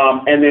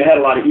 and they had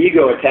a lot of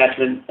ego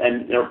attachment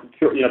and,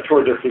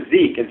 towards their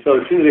physique. And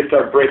so as soon as they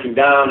start breaking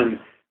down and,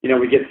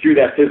 we get through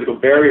that physical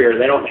barrier,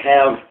 they don't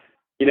have,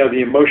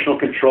 the emotional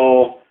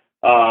control,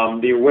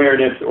 the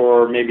awareness,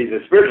 or maybe the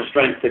spiritual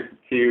strength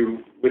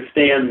to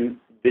withstand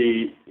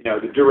the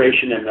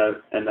duration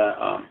and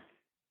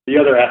the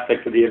other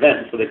aspects of the event,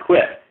 and so they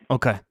quit.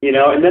 Okay.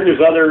 And then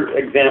there's other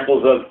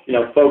examples of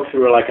folks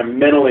who are like a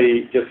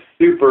mentally just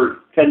super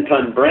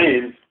 10-ton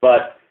brains,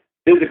 but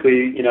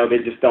physically they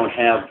just don't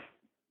have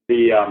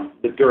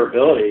the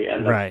durability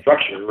and the Right.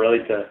 structure really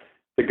to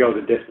go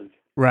the distance.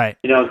 Right.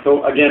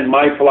 So again,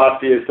 my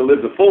philosophy is to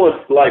live the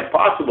fullest life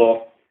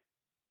possible.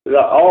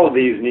 All of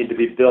these need to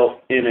be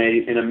built in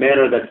a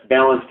manner that's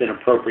balanced and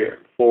appropriate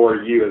for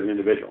you as an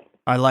individual.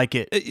 I like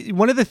it.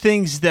 One of the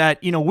things that,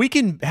 we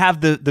can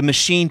have the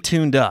machine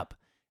tuned up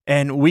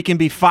and we can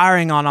be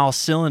firing on all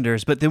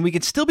cylinders, but then we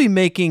can still be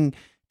making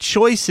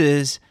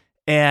choices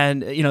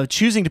and,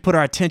 choosing to put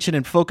our attention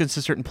and focus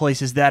to certain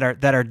places that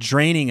are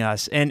draining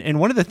us. And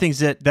one of the things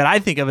that I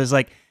think of is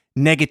like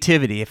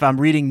negativity. If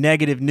I'm reading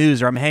negative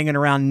news, or I'm hanging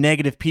around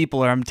negative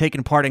people, or I'm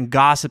taking part in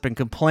gossip and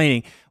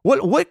complaining,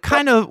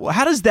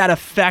 how does that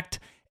affect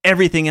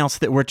everything else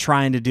that we're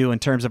trying to do in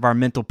terms of our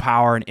mental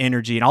power and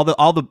energy and all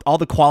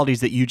the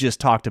qualities that you just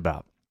talked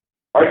about?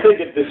 I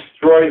think it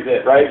destroys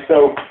it, right?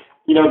 So,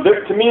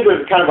 to me,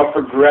 there's kind of a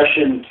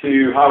progression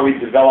to how we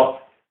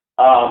develop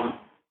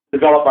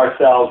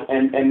ourselves,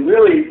 and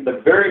really the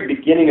very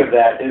beginning of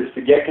that is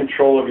to get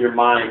control of your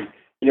mind.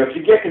 If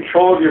you get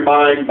control of your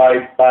mind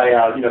by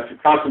through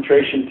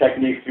concentration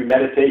techniques, through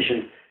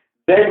meditation,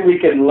 then we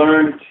can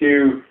learn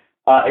to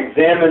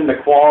examine the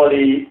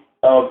quality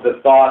of the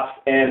thoughts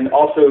and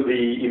also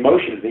the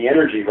emotions, the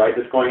energy, right,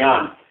 that's going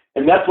on.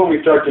 And that's when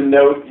we start to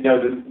note,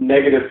 the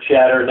negative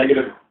chatter,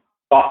 negative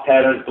thought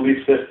patterns,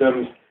 belief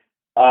systems,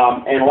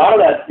 and a lot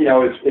of that,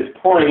 is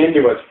pouring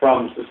into us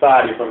from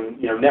society, from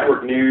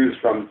network news,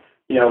 from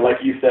like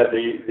you said,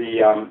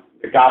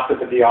 the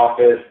gossip at the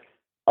office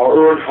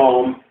or at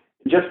home.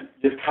 Just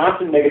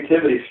constant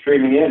negativity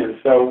streaming in, and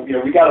so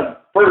we got to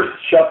first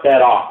shut that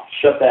out.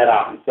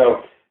 And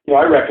so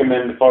I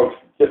recommend to folks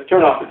just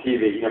turn off the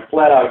TV.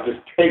 Flat out,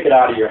 just take it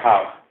out of your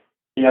house.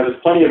 There's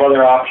plenty of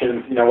other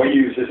options. We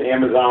use just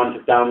Amazon to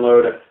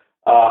download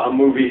a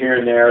movie here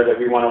and there that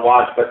we want to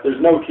watch, but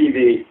there's no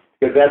TV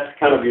because that's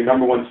kind of your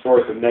number one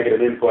source of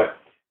negative input.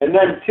 And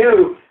then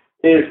two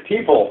is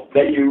people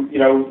that you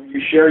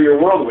share your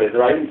world with,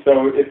 right? And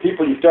so if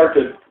people, you start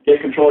to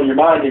get control of your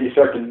mind and you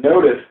start to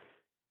notice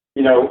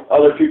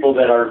other people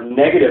that are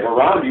negative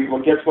around you,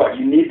 well, guess what?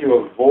 You need to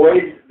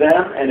avoid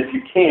them, and if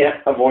you can't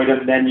avoid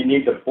them, then you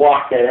need to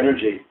block that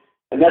energy.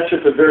 And that's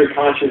just a very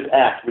conscious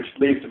act, which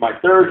leads to my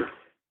third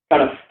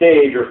kind of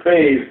stage or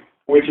phase,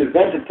 which is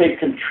then to take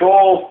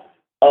control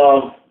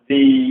of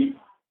the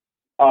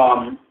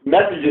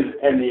messages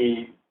and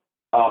the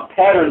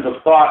patterns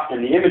of thought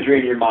and the imagery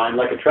in your mind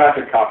like a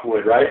traffic cop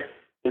would, right?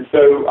 And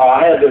so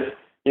I had this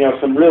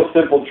some real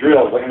simple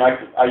drills. Like, and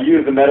I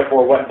use the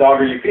metaphor, what dog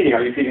are you feeding?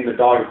 Are you feeding the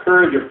dog of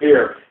courage or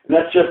fear? And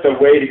that's just a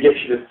way to get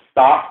you to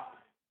stop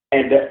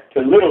and to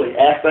literally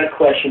ask that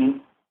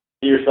question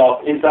to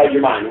yourself inside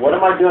your mind. What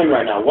am I doing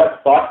right now?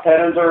 What thought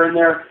patterns are in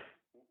there?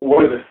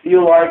 What does it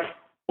feel like?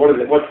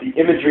 What's the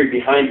imagery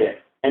behind it?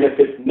 And if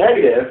it's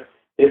negative,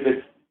 if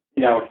it's,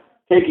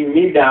 taking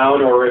me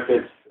down, or if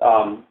it's,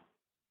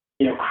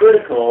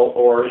 critical,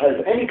 or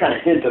has any kind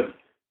of hint of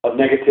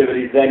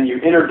negativity, then you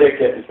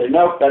interdict it and say,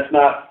 nope, that's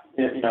not,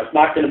 it's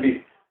not going to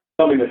be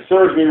something that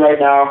serves me right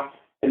now.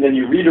 And then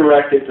you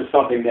redirect it to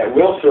something that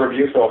will serve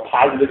you. So a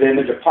positive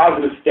image, a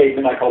positive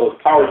statement, I call those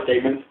power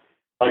statements.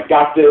 Like,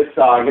 got this,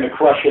 I'm going to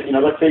crush it.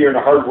 Let's say you're in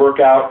a hard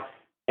workout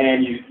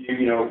and you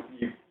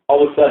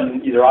all of a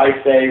sudden either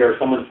I say or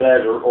someone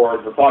says or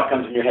the thought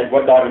comes in your head,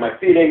 what dog am I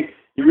feeding?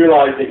 You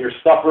realize that you're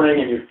suffering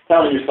and you're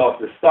telling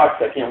yourself, this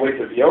sucks, I can't wait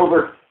to be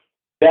over.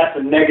 That's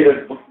a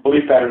negative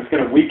belief pattern. It's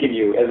going to weaken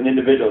you as an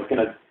individual. It's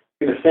going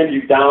to send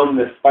you down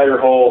this spider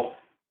hole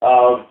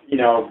of,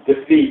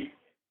 defeat.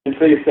 And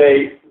so you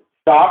say,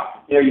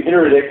 stop, you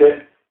interdict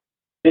it,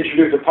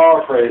 introduce a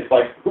power phrase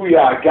like,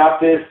 hoo-yah, I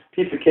got this,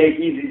 piece of cake,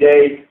 easy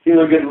day,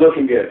 feeling good,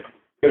 looking good,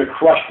 going to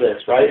crush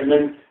this, right? And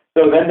then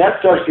that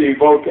starts to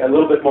evoke a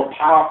little bit more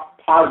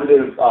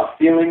positive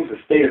feelings, a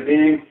state of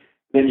being.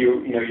 Then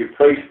you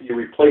replace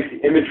the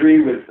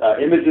imagery with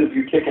images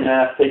you kicking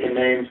ass, taking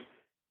names,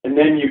 and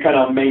then you kind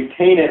of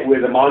maintain it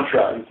with a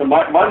mantra. And so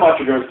my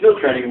mantra during SEAL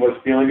training was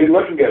feeling good,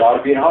 looking good, ought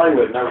to be in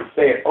Hollywood. And I would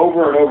say it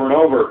over and over and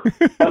over,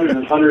 hundreds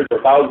and hundreds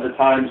or thousands of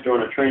times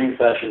during a training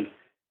session.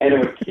 And it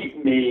would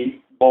keep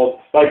me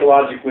both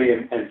psychologically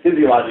and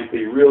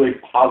physiologically really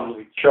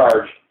positively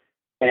charged.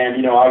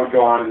 And, I would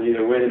go on and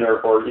either win it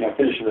or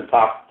finish in the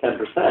top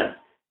 10%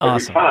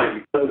 every time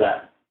because of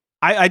that.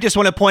 I just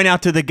want to point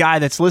out to the guy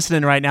that's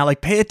listening right now,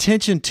 pay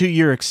attention to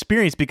your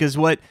experience, because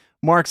what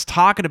Mark's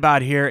talking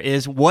about here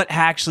is what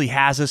actually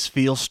has us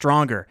feel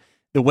stronger.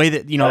 The way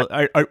that,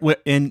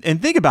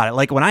 and think about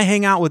it. When I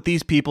hang out with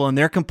these people and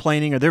they're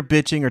complaining or they're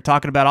bitching or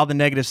talking about all the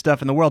negative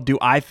stuff in the world, do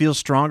I feel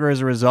stronger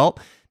as a result?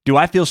 Do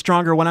I feel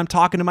stronger when I'm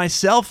talking to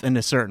myself in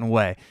a certain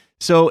way?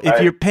 So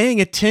if you're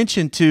paying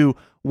attention to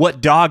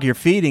what dog you're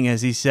feeding,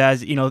 as he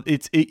says,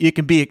 it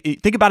can be,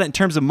 think about it in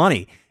terms of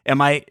money. Am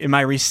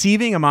I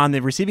receiving? Am I on the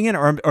receiving end,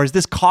 or is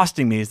this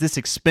costing me? Is this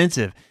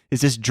expensive?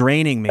 Is this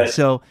draining me?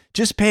 So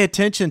just pay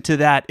attention to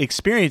that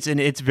experience, and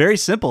it's very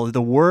simple.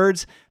 The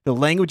words, the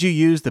language you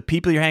use, the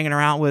people you're hanging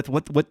around with,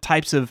 what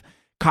types of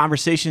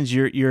conversations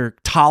you're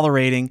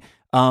tolerating.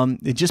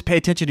 Just pay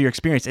attention to your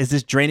experience. Is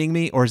this draining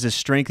me, or is this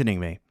strengthening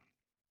me?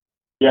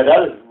 Yeah,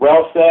 that is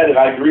well said, and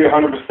I agree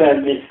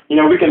 100%.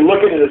 We can look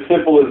at it as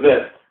simple as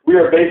this. We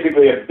are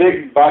basically a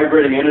big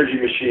vibrating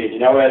energy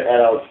machine,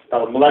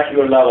 at a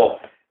molecular level.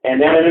 And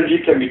that energy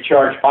can be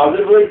charged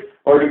positively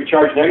or it can be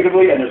charged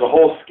negatively, and there's a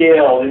whole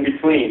scale in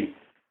between.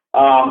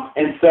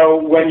 And so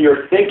when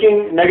you're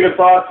thinking negative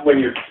thoughts, when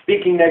you're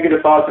speaking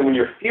negative thoughts, and when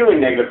you're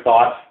feeling negative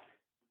thoughts,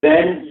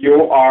 then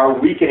you are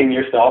weakening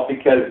yourself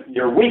because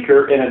you're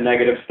weaker in a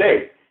negative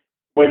state.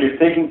 When you're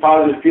thinking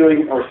positive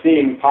feeling or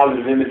seeing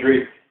positive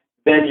imagery,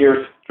 then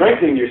you're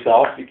strengthening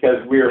yourself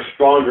because we are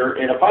stronger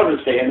in a positive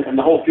state. And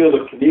the whole field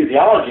of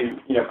kinesiology,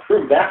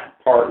 proved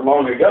that part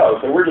long ago.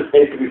 So we're just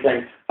basically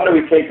saying, how do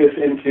we take this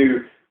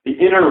into the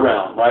inner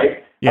realm,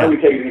 right? Yeah. How do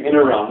we take it to the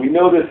inner realm? We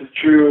know this is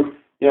true.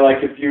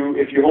 If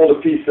you hold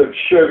a piece of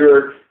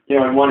sugar,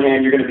 in one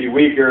hand, you're going to be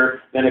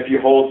weaker than if you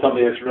hold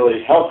something that's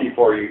really healthy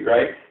for you,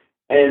 right?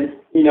 And,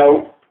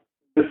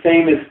 the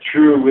same is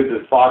true with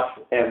the thoughts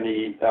and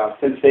the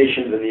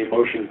sensations and the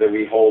emotions that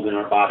we hold in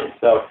our bodies.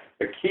 So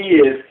the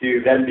key is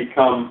to then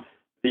become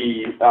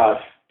the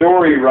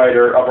story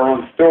writer of our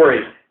own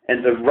stories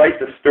and to write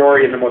the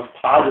story in the most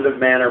positive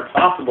manner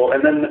possible,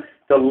 and then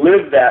to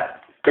live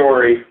that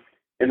story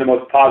in the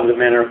most positive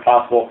manner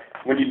possible.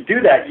 When you do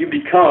that, you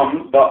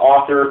become the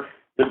author,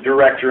 the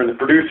director, and the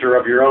producer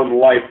of your own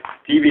life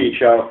TV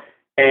show,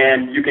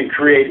 and you can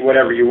create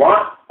whatever you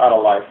want out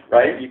of life,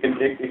 right? It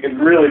can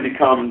really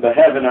become the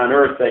heaven on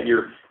earth that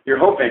you're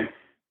hoping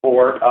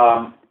for.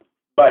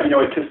 But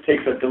it just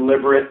takes a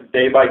deliberate,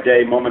 day by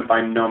day, moment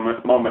by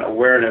moment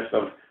awareness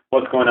of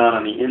what's going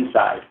on the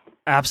inside.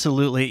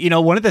 Absolutely.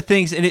 One of the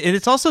things, and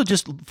it's also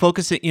just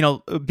focusing,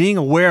 being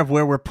aware of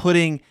where we're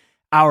putting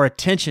our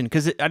attention,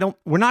 because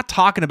we're not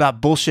talking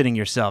about bullshitting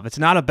yourself. It's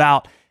not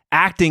about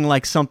acting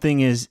like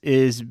something is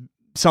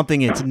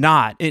something it's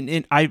not.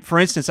 And for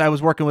instance, I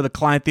was working with a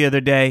client the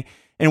other day,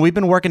 and we've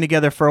been working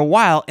together for a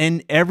while,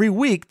 and every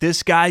week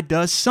this guy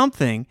does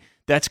something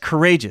that's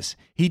courageous.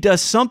 He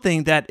does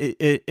something that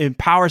it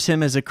empowers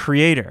him as a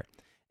creator.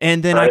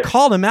 And then I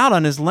called him out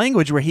on his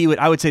language where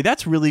I would say,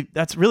 that's really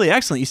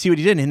excellent. You see what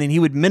he did? And then he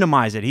would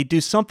minimize it. He'd do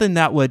something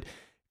that would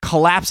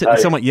collapse it and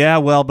somewhat,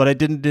 but I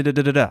didn't,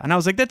 And I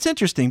was like, that's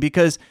interesting,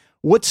 because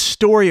what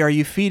story are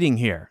you feeding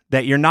here?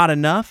 That you're not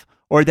enough,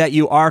 or that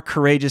you are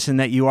courageous and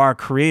that you are a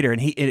creator?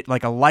 And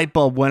like a light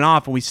bulb went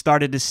off, and we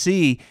started to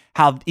see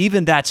how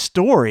even that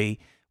story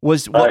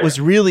was what was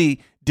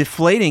really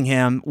deflating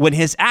him, when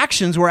his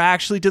actions were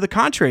actually to the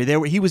contrary.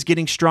 He was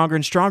getting stronger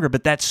and stronger,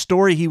 but that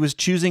story he was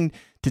choosing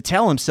to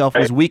tell himself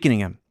was weakening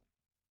him.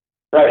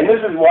 Right, and this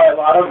is why a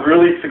lot of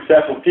really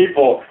successful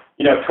people,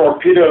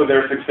 torpedo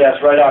their success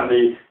right on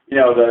the,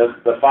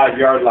 the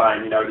 5-yard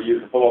line, to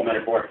use the football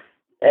metaphor.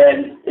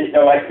 And,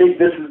 I think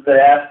this is the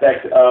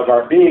aspect of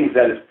our beings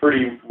that is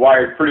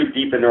wired pretty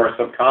deep into our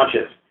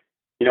subconscious.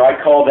 I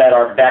call that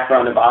our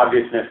background of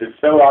obviousness. It's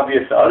so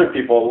obvious to other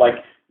people, like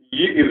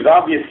it was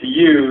obvious to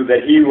you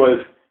that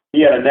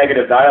he had a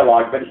negative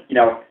dialogue, but,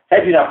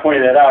 had you not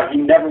pointed that out, he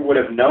never would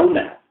have known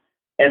that.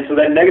 And so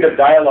that negative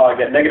dialogue,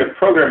 that negative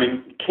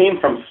programming came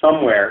from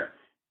somewhere.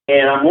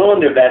 And I'm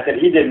willing to bet that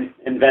he didn't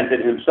invent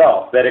it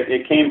himself, that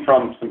it came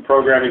from some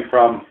programming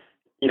from,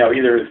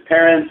 either his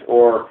parents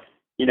or,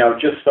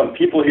 just some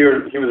people he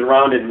was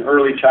around in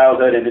early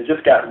childhood, and it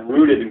just got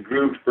rooted and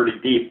grooved pretty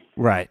deep.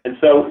 Right. And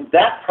so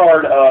that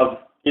part of,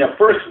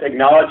 first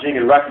acknowledging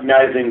and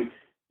recognizing,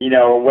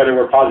 whether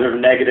we're positive or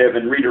negative,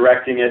 and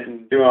redirecting it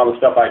and doing all the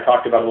stuff I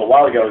talked about a little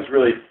while ago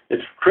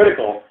it's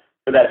critical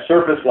for that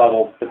surface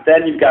level. But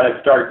then you've got to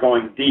start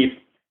going deep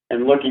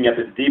and looking at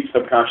the deep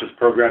subconscious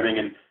programming.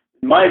 And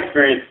in my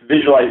experience,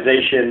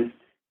 visualization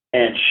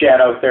and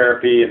shadow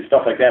therapy and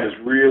stuff like that is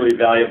really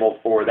valuable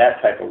for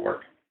that type of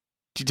work.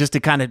 Just to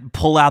kind of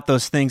pull out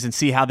those things and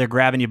see how they're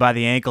grabbing you by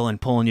the ankle and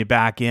pulling you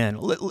back in.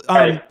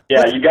 Right.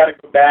 Yeah, you got to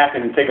go back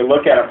and take a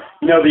look at them.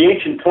 The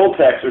ancient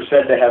Toltecs are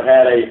said to have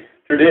had a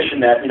tradition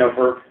that,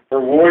 for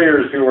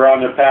warriors who were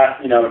on their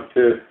path,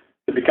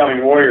 to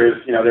becoming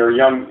warriors, they were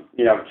young,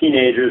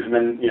 teenagers, and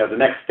then, the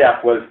next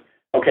step was,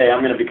 okay, I'm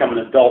going to become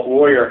an adult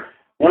warrior.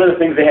 One of the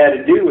things they had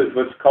to do was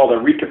what's called a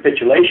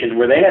recapitulation,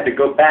 where they had to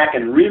go back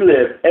and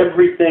relive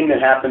everything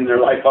that happened in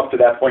their life up to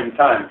that point in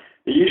time.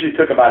 It usually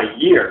took about a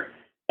year.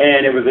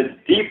 And it was a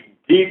deep,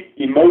 deep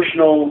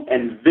emotional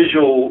and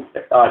visual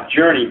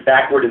journey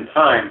backward in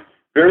time,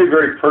 very,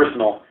 very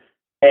personal.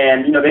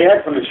 And, they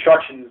had some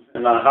instructions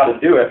on how to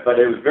do it, but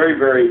it was very,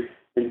 very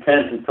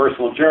intense and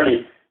personal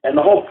journey. And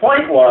the whole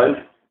point was,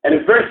 and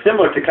it's very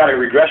similar to kind of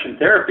regression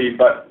therapy,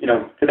 but,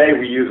 today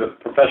we use a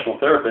professional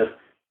therapist.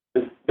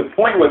 The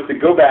point was to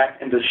go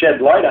back and to shed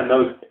light on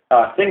those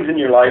things in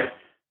your life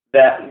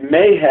that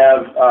may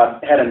have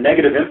had a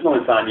negative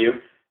influence on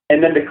you,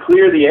 and then to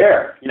clear the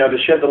air, to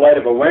shed the light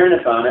of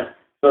awareness on it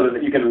so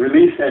that you can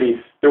release any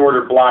stored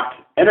or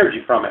blocked energy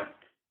from it.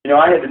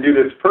 I had to do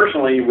this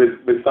personally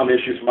with some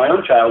issues from my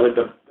own childhood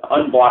to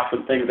unblock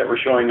some things that were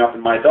showing up in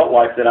my adult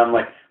life that I'm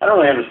like, I don't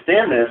really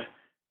understand this,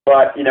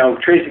 but,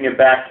 tracing it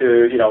back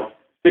to,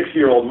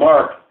 6-year-old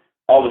Mark,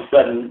 all of a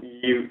sudden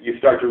you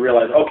start to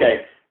realize,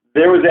 okay,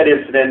 there was that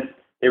incident.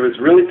 It was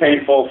really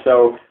painful,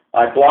 so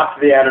I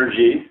blocked the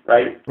energy,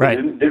 right? Right.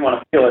 Didn't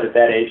want to feel it at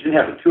that age, didn't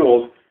have the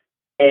tools.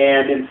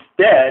 And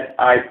instead,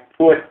 I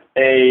put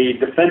a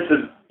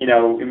defensive,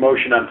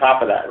 emotion on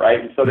top of that, right?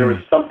 And so there was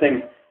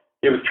something,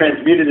 it was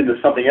transmuted into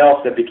something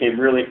else that became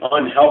really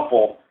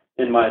unhelpful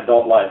in my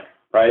adult life,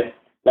 right?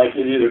 Like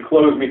it either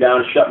closed me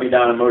down, shut me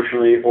down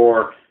emotionally,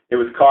 or it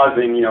was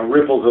causing,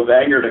 ripples of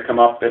anger to come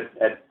up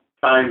at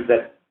times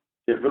that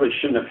it really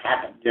shouldn't have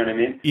happened. You know what I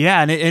mean?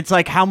 Yeah, and it's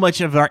like how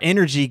much of our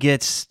energy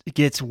gets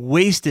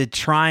wasted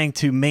trying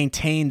to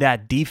maintain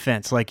that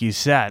defense, like you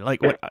said. Like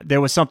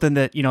there was something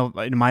that,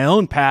 in my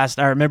own past,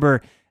 I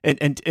remember,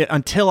 and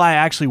until I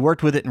actually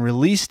worked with it and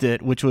released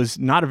it, which was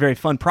not a very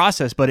fun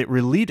process, but it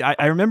relieved.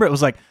 I remember it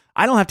was like,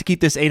 I don't have to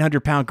keep this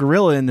 800-pound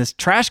gorilla in this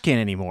trash can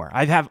anymore.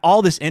 I have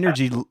all this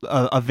energy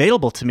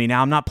available to me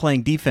now. I'm not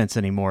playing defense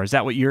anymore. Is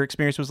that what your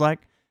experience was like?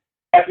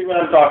 Exactly what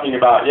I'm talking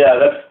about. Yeah,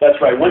 that's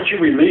right. Once you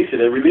release it,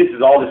 it releases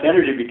all this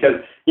energy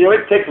because,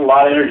 it takes a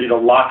lot of energy to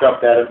lock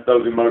up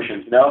those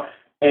emotions,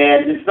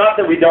 And it's not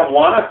that we don't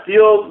want to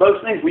feel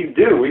those things. We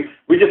do.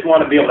 We just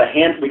want to be able to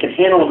we can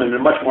handle them in a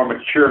much more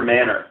mature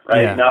manner,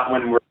 right? Yeah. Not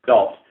when we're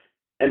adults.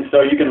 And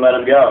so you can let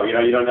them go.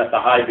 You don't have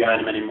to hide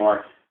behind them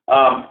anymore.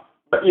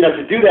 But,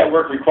 to do that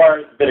work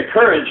requires a bit of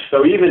courage.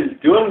 So even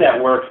doing that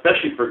work,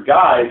 especially for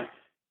guys,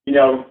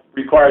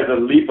 requires a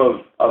leap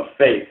of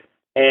faith.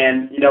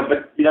 And,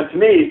 to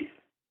me,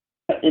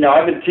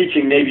 I've been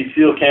teaching Navy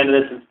SEAL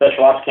candidates and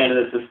special ops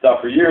candidates this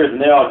stuff for years,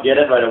 and they all get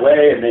it right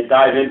away, and they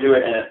dive into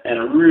it, and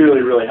it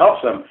really, really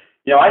helps them.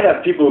 I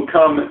have people who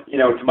come,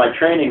 to my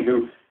training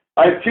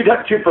I have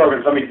two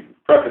programs. Let me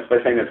preface by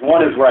saying this.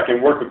 One is where I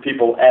can work with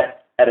people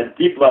at a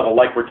deep level,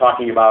 like we're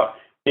talking about,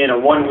 in a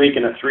 1-week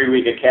and a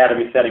 3-week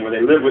academy setting where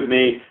they live with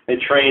me, they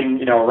train,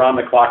 around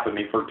the clock with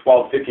me for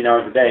 12, 15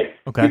 hours a day.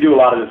 Okay. We do a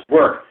lot of this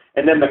work.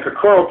 And then the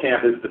Kokoro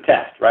camp is the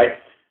test, right?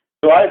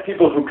 So I have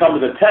people who come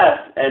to the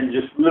test and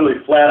just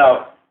literally flat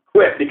out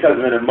quit because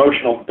of an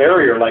emotional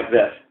barrier like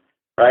this,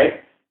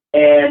 right?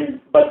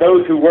 But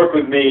those who work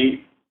with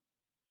me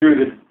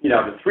through the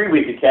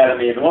 3-week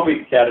academy and the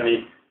 1-week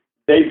academy,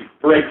 they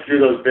break through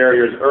those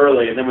barriers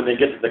early, and then when they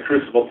get to the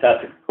Crucible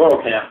test at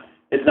Kokoro camp,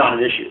 it's not an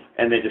issue,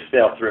 and they just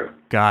sail through.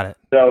 Got it.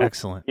 So,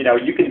 excellent.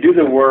 You can do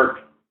the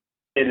work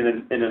in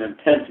an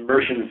intense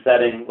immersion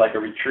setting like a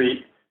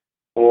retreat,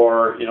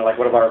 or like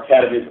one of our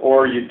academies,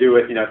 or you do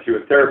it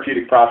through a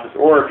therapeutic process,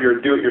 or if you're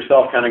a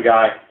do-it-yourself kind of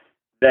guy,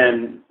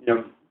 then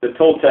the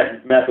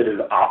Toltec method is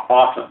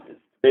awesome. It's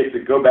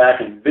basically go back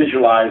and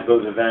visualize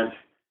those events.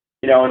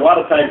 And a lot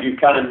of times you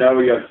kind of know,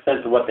 you have a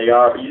sense of what they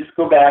are, but you just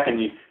go back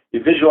and you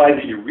visualize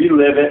it, you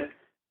relive it,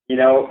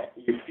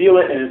 you feel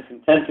it in its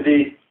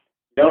intensity,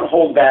 You don't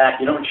hold back.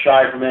 You don't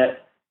shy from it.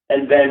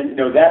 And then,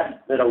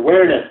 that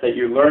awareness that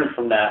you learn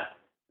from that,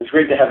 it's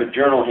great to have a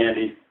journal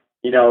handy.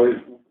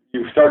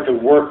 You start to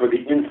work with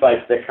the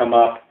insights that come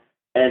up.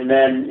 And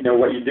then,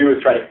 what you do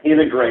is try to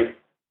integrate,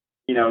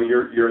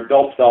 your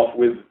adult self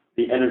with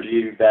the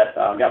energy that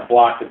got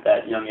blocked at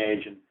that young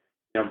age. And,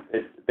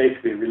 it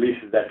basically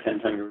releases that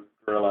 10-ton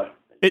gorilla.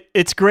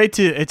 It's great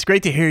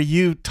to hear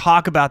you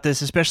talk about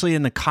this, especially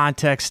in the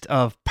context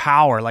of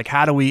power. Like,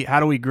 how do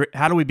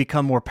we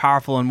become more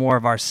powerful and more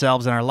of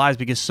ourselves in our lives?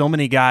 Because so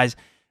many guys,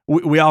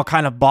 we all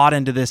kind of bought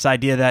into this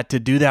idea that to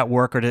do that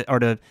work or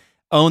to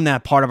own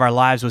that part of our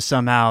lives was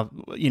somehow,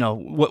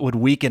 what would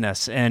weaken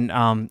us. And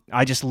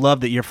I just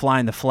love that you're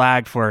flying the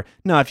flag for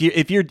no.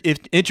 If you're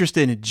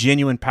interested in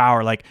genuine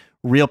power, like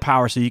real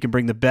power, so you can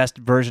bring the best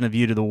version of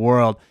you to the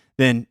world,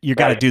 then you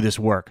got to do this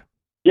work.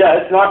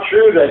 Yeah, it's not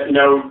true that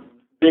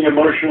being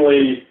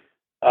emotionally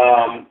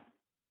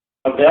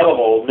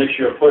available makes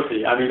you a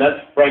pussy. I mean, that's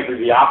frankly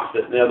the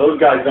opposite. Those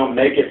guys don't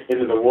make it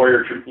into the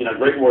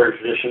great warrior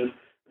traditions.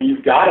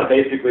 You've got to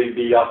basically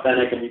be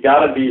authentic, and you've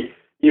got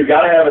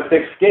to have a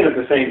thick skin at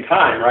the same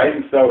time, right?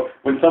 And so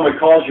when someone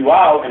calls you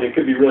out, and it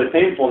could be really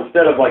painful,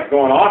 instead of like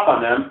going off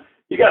on them,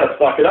 you got to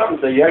suck it up and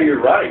say, yeah,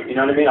 you're right. You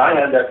know what I mean? I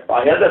had that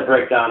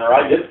breakdown, or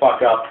I did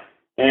fuck up,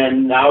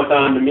 and now it's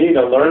on to me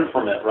to learn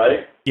from it,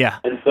 right? Yeah.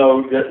 And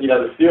so,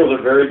 the SEALs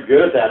are very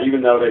good at that,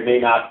 even though they may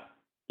not,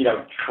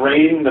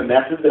 train the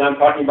methods that I'm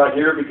talking about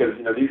here, because,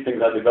 these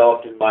things I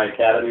developed in my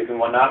academies and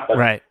whatnot. But,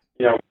 right.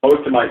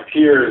 Most of my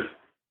peers,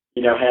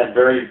 had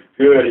very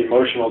good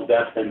emotional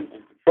depth and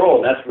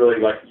control. And that's really,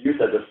 like you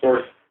said, the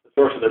source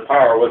of their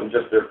power wasn't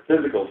just their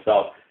physical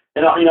self.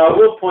 And, I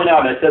will point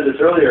out, and I said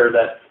this earlier,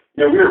 that,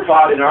 we were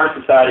taught in our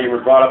society,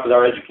 we're brought up with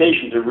our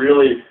education to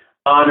really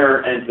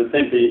honor and to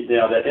think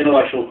that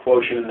intellectual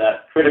quotient and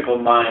that critical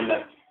mind,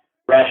 that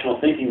rational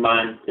thinking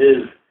mind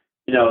is,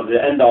 the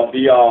end-all,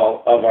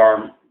 be-all of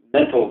our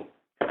mental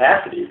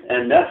capacities.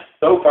 And that's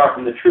so far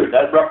from the truth.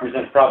 That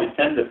represents probably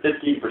 10 to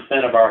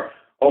 15% of our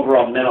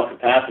overall mental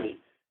capacity.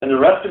 And the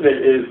rest of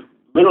it is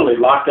literally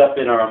locked up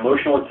in our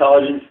emotional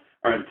intelligence,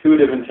 our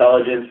intuitive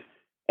intelligence,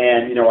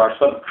 and, our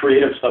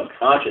creative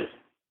subconscious.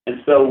 And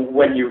so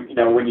when you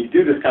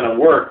do this kind of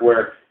work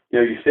where,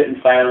 you sit in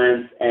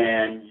silence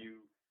and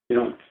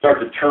you start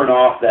to turn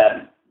off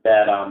that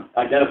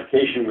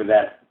identification with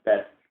that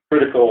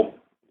critical,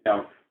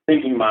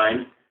 thinking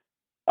mind,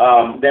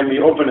 then we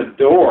open a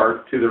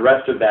door to the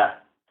rest of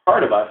that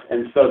part of us.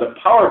 And so the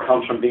power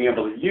comes from being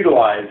able to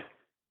utilize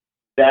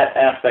that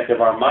aspect of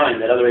our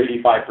mind, that other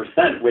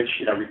 85%, which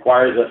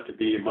requires us to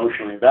be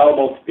emotionally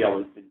available, to be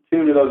able to be in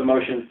tune to those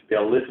emotions, to be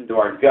able to listen to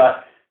our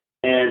gut,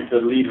 and to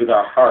lead with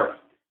our heart.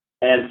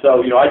 And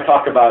so, I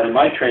talk about in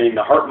my training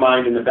the heart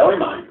mind and the belly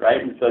mind,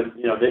 right? And so,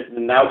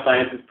 now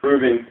science is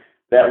proving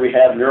that we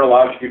have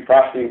neurologically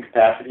processing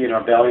capacity in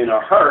our belly and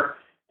our heart.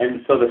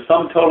 And so the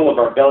sum total of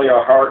our belly,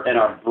 our heart, and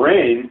our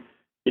brain,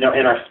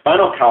 and our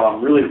spinal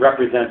column really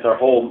represents our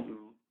whole,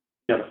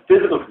 the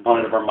physical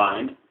component of our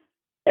mind.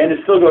 And it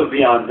still goes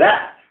beyond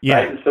that, yeah.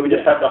 Right? And so we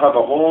just have to have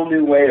a whole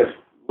new way of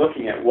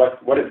looking at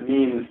what it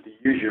means to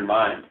use your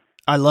mind.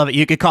 I love it.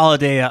 You could call it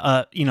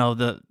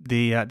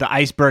the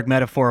iceberg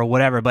metaphor or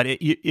whatever, but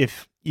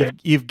if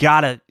you've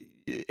got to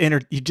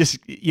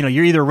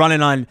you're either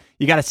running on,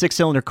 you got a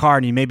 6-cylinder car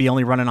and you may be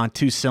only running on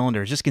 2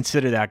 cylinders. Just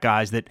consider that,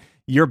 guys, that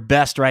you're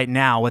best right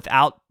now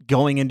without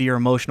going into your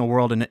emotional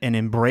world and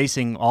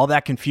embracing all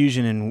that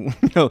confusion and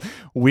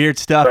weird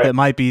stuff right. that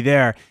might be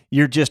there.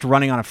 You're just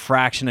running on a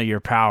fraction of your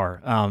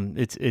power.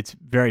 It's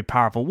very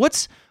powerful.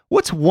 What's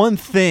one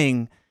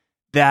thing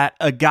that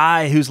a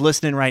guy who's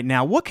listening right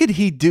now, what could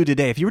he do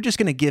today if you were just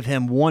going to give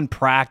him one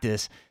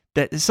practice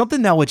that is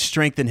something that would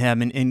strengthen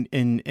him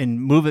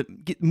and move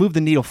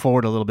the needle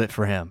forward a little bit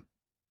for him?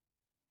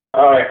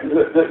 All right,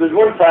 there's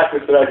one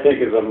practice that I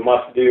think is a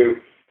must-do,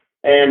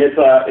 and it's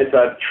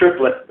a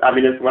triplet. I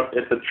mean,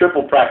 it's a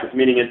triple practice,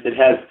 meaning it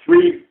has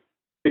 3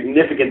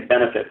 significant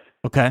benefits.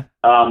 Okay.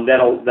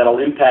 That'll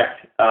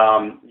impact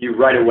you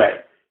right away,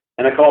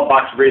 and I call it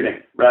box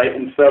breathing, right?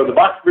 And so the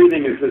box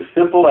breathing is as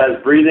simple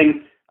as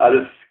breathing.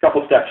 There's a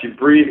couple steps. You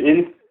breathe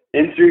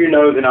in through your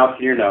nose and out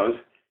through your nose.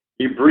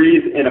 You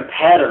breathe in a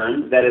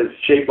pattern that is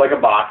shaped like a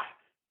box,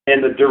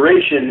 and the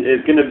duration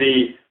is going to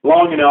be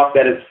long enough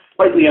that it's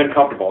slightly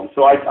uncomfortable. And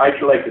so I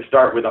actually like to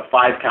start with a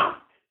 5 count.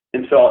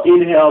 And so I'll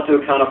inhale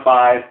to a count of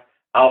 5.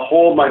 I'll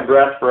hold my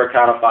breath for a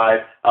count of 5.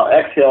 I'll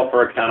exhale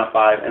for a count of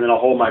 5, and then I'll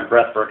hold my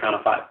breath for a count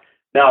of 5.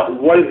 Now,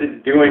 what is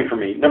it doing for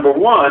me? Number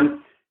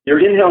one, you're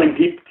inhaling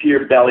deep to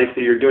your belly,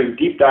 so you're doing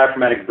deep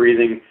diaphragmatic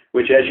breathing,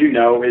 which, as you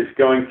know, is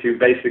going to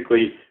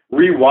basically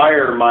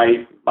rewire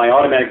my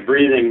automatic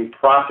breathing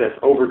process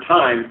over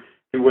time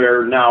to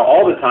where now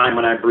all the time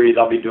when I breathe,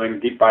 I'll be doing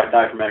deep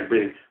diaphragmatic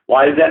breathing.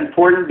 Why is that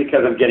important?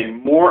 Because I'm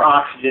getting more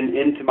oxygen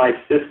into my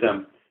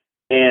system,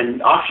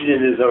 and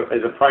oxygen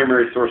is a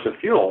primary source of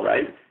fuel,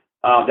 right?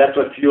 That's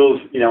what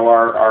fuels,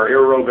 our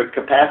aerobic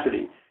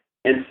capacity.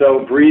 And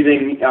so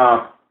breathing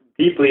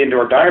deeply into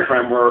our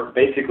diaphragm, we're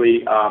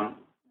basically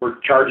we're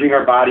charging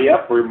our body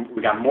up.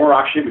 We got more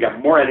oxygen, we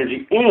got more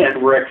energy,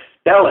 and we're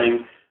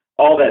expelling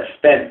all that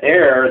spent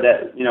air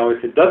that,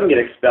 if it doesn't get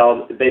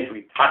expelled, it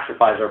basically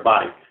toxifies our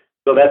body.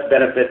 So that's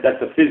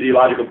a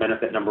physiological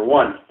benefit number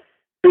one.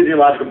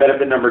 Physiological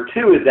benefit number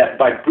two is that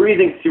by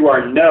breathing through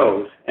our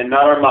nose and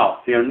not our mouth.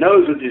 So our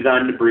nose was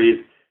designed to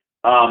breathe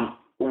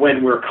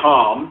when we're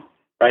calm,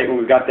 right? When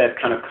we've got that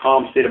kind of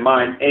calm state of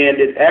mind, and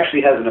it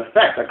actually has an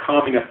effect, a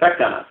calming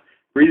effect on us.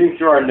 Breathing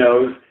through our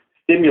nose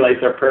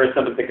stimulates our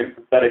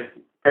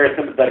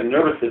parasympathetic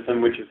nervous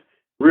system, which is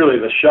really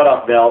the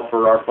shut-off valve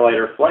for our fight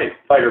or flight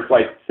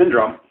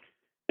syndrome.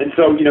 And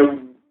so,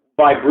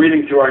 by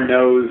breathing through our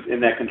nose in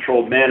that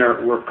controlled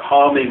manner, we're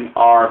calming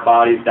our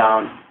bodies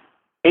down,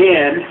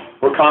 and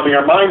we're calming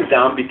our minds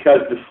down,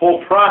 because this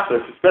whole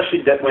process,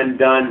 especially when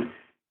done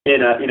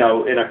in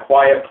a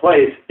quiet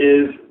place,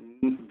 is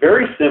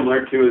very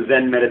similar to a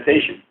Zen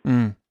meditation.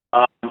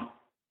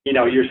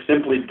 You're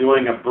simply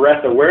doing a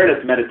breath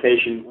awareness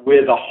meditation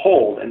with a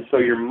hold, and so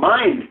your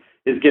mind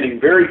is getting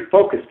very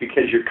focused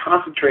because you're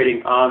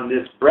concentrating on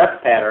this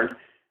breath pattern,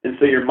 and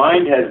so your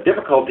mind has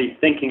difficulty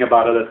thinking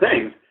about other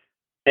things.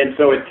 And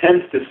so it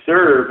tends to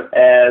serve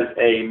as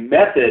a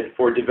method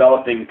for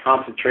developing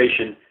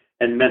concentration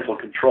and mental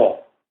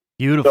control.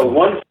 Beautiful. So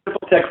one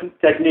simple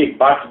technique,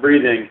 box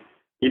breathing,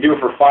 you do it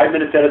for 5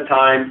 minutes at a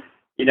time.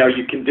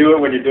 You can do it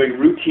when you're doing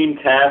routine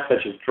tasks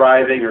such as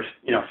driving or,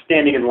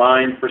 standing in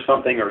line for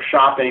something or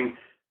shopping.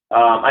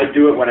 I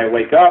do it when I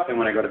wake up and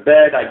when I go to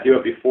bed. I do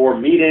it before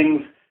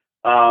meetings.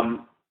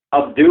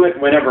 I'll do it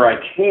whenever I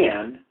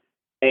can,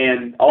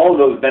 and all of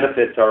those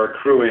benefits are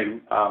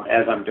accruing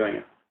as I'm doing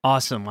it.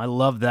 Awesome. I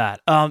love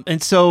that.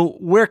 And so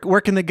where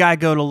can the guy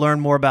go to learn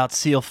more about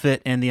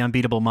SEALFit and the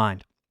Unbeatable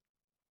Mind?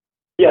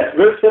 Yes,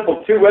 very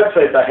simple. 2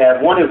 websites I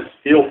have. One is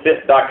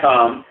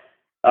SEALFit.com,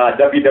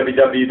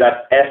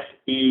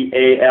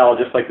 www.SEAL,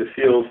 just like the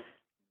SEALs,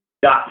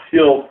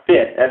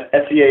 .SEALFit,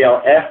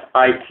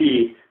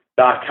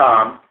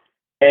 SEALFIT.com.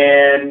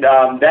 And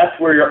that's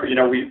where,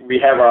 we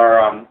have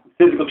our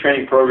physical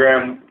training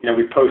program.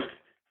 We post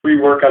free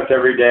workouts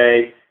every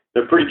day.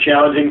 They're pretty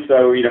challenging,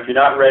 so if you're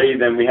not ready,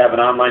 then we have an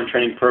online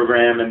training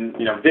program and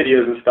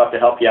videos and stuff to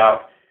help you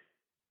out.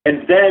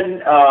 And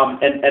then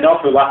and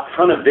also a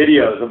ton of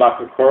videos about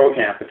the Kokoro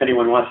Camp. If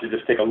anyone wants to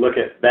just take a look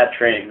at that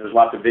training, there's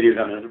lots of videos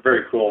on there. They're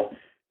very cool.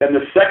 Then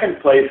the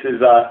second place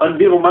is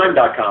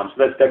unbeatablemind.com.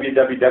 So that's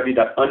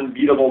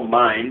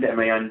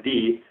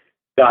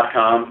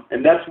www.unbeatablemind.com,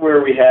 and that's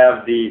where we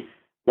have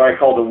what I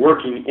call the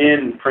working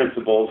in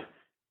principles,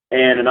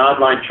 and an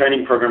online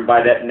training program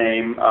by that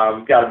name.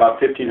 We've got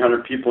about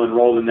 1,500 people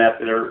enrolled in that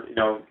are,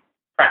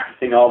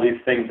 practicing all these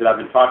things that I've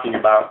been talking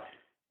about.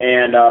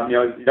 And,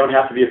 you don't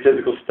have to be a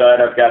physical stud.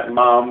 I've got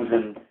moms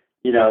and,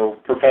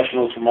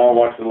 professionals from all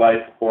walks of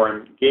life who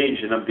are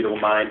engaged in Unbeatable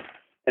Mind.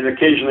 And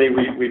occasionally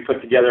we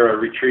put together a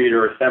retreat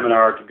or a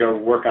seminar to go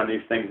work on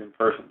these things in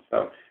person.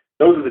 So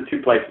those are the 2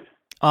 places.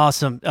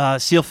 Awesome.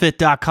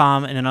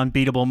 SEALFit.com and an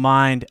Unbeatable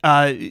Mind.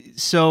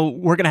 So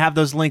we're going to have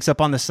those links up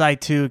on the site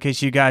too, in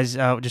case you guys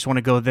just want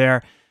to go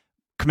there.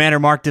 Commander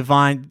Mark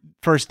Devine,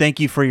 first,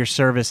 thank you for your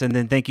service. And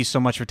then thank you so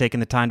much for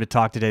taking the time to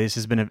talk today. This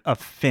has been a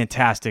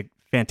fantastic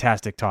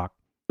talk.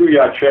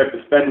 Yeah, Trip.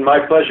 It's been my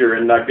pleasure.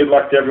 And good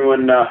luck to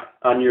everyone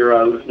on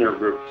your listener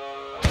group.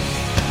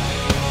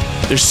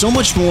 There's so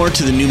much more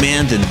to The New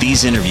Man than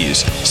these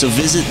interviews. So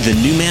visit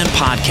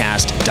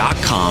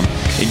thenewmanpodcast.com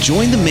and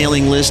join the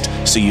mailing list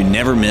so you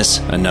never miss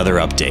another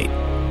update.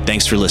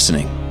 Thanks for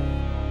listening.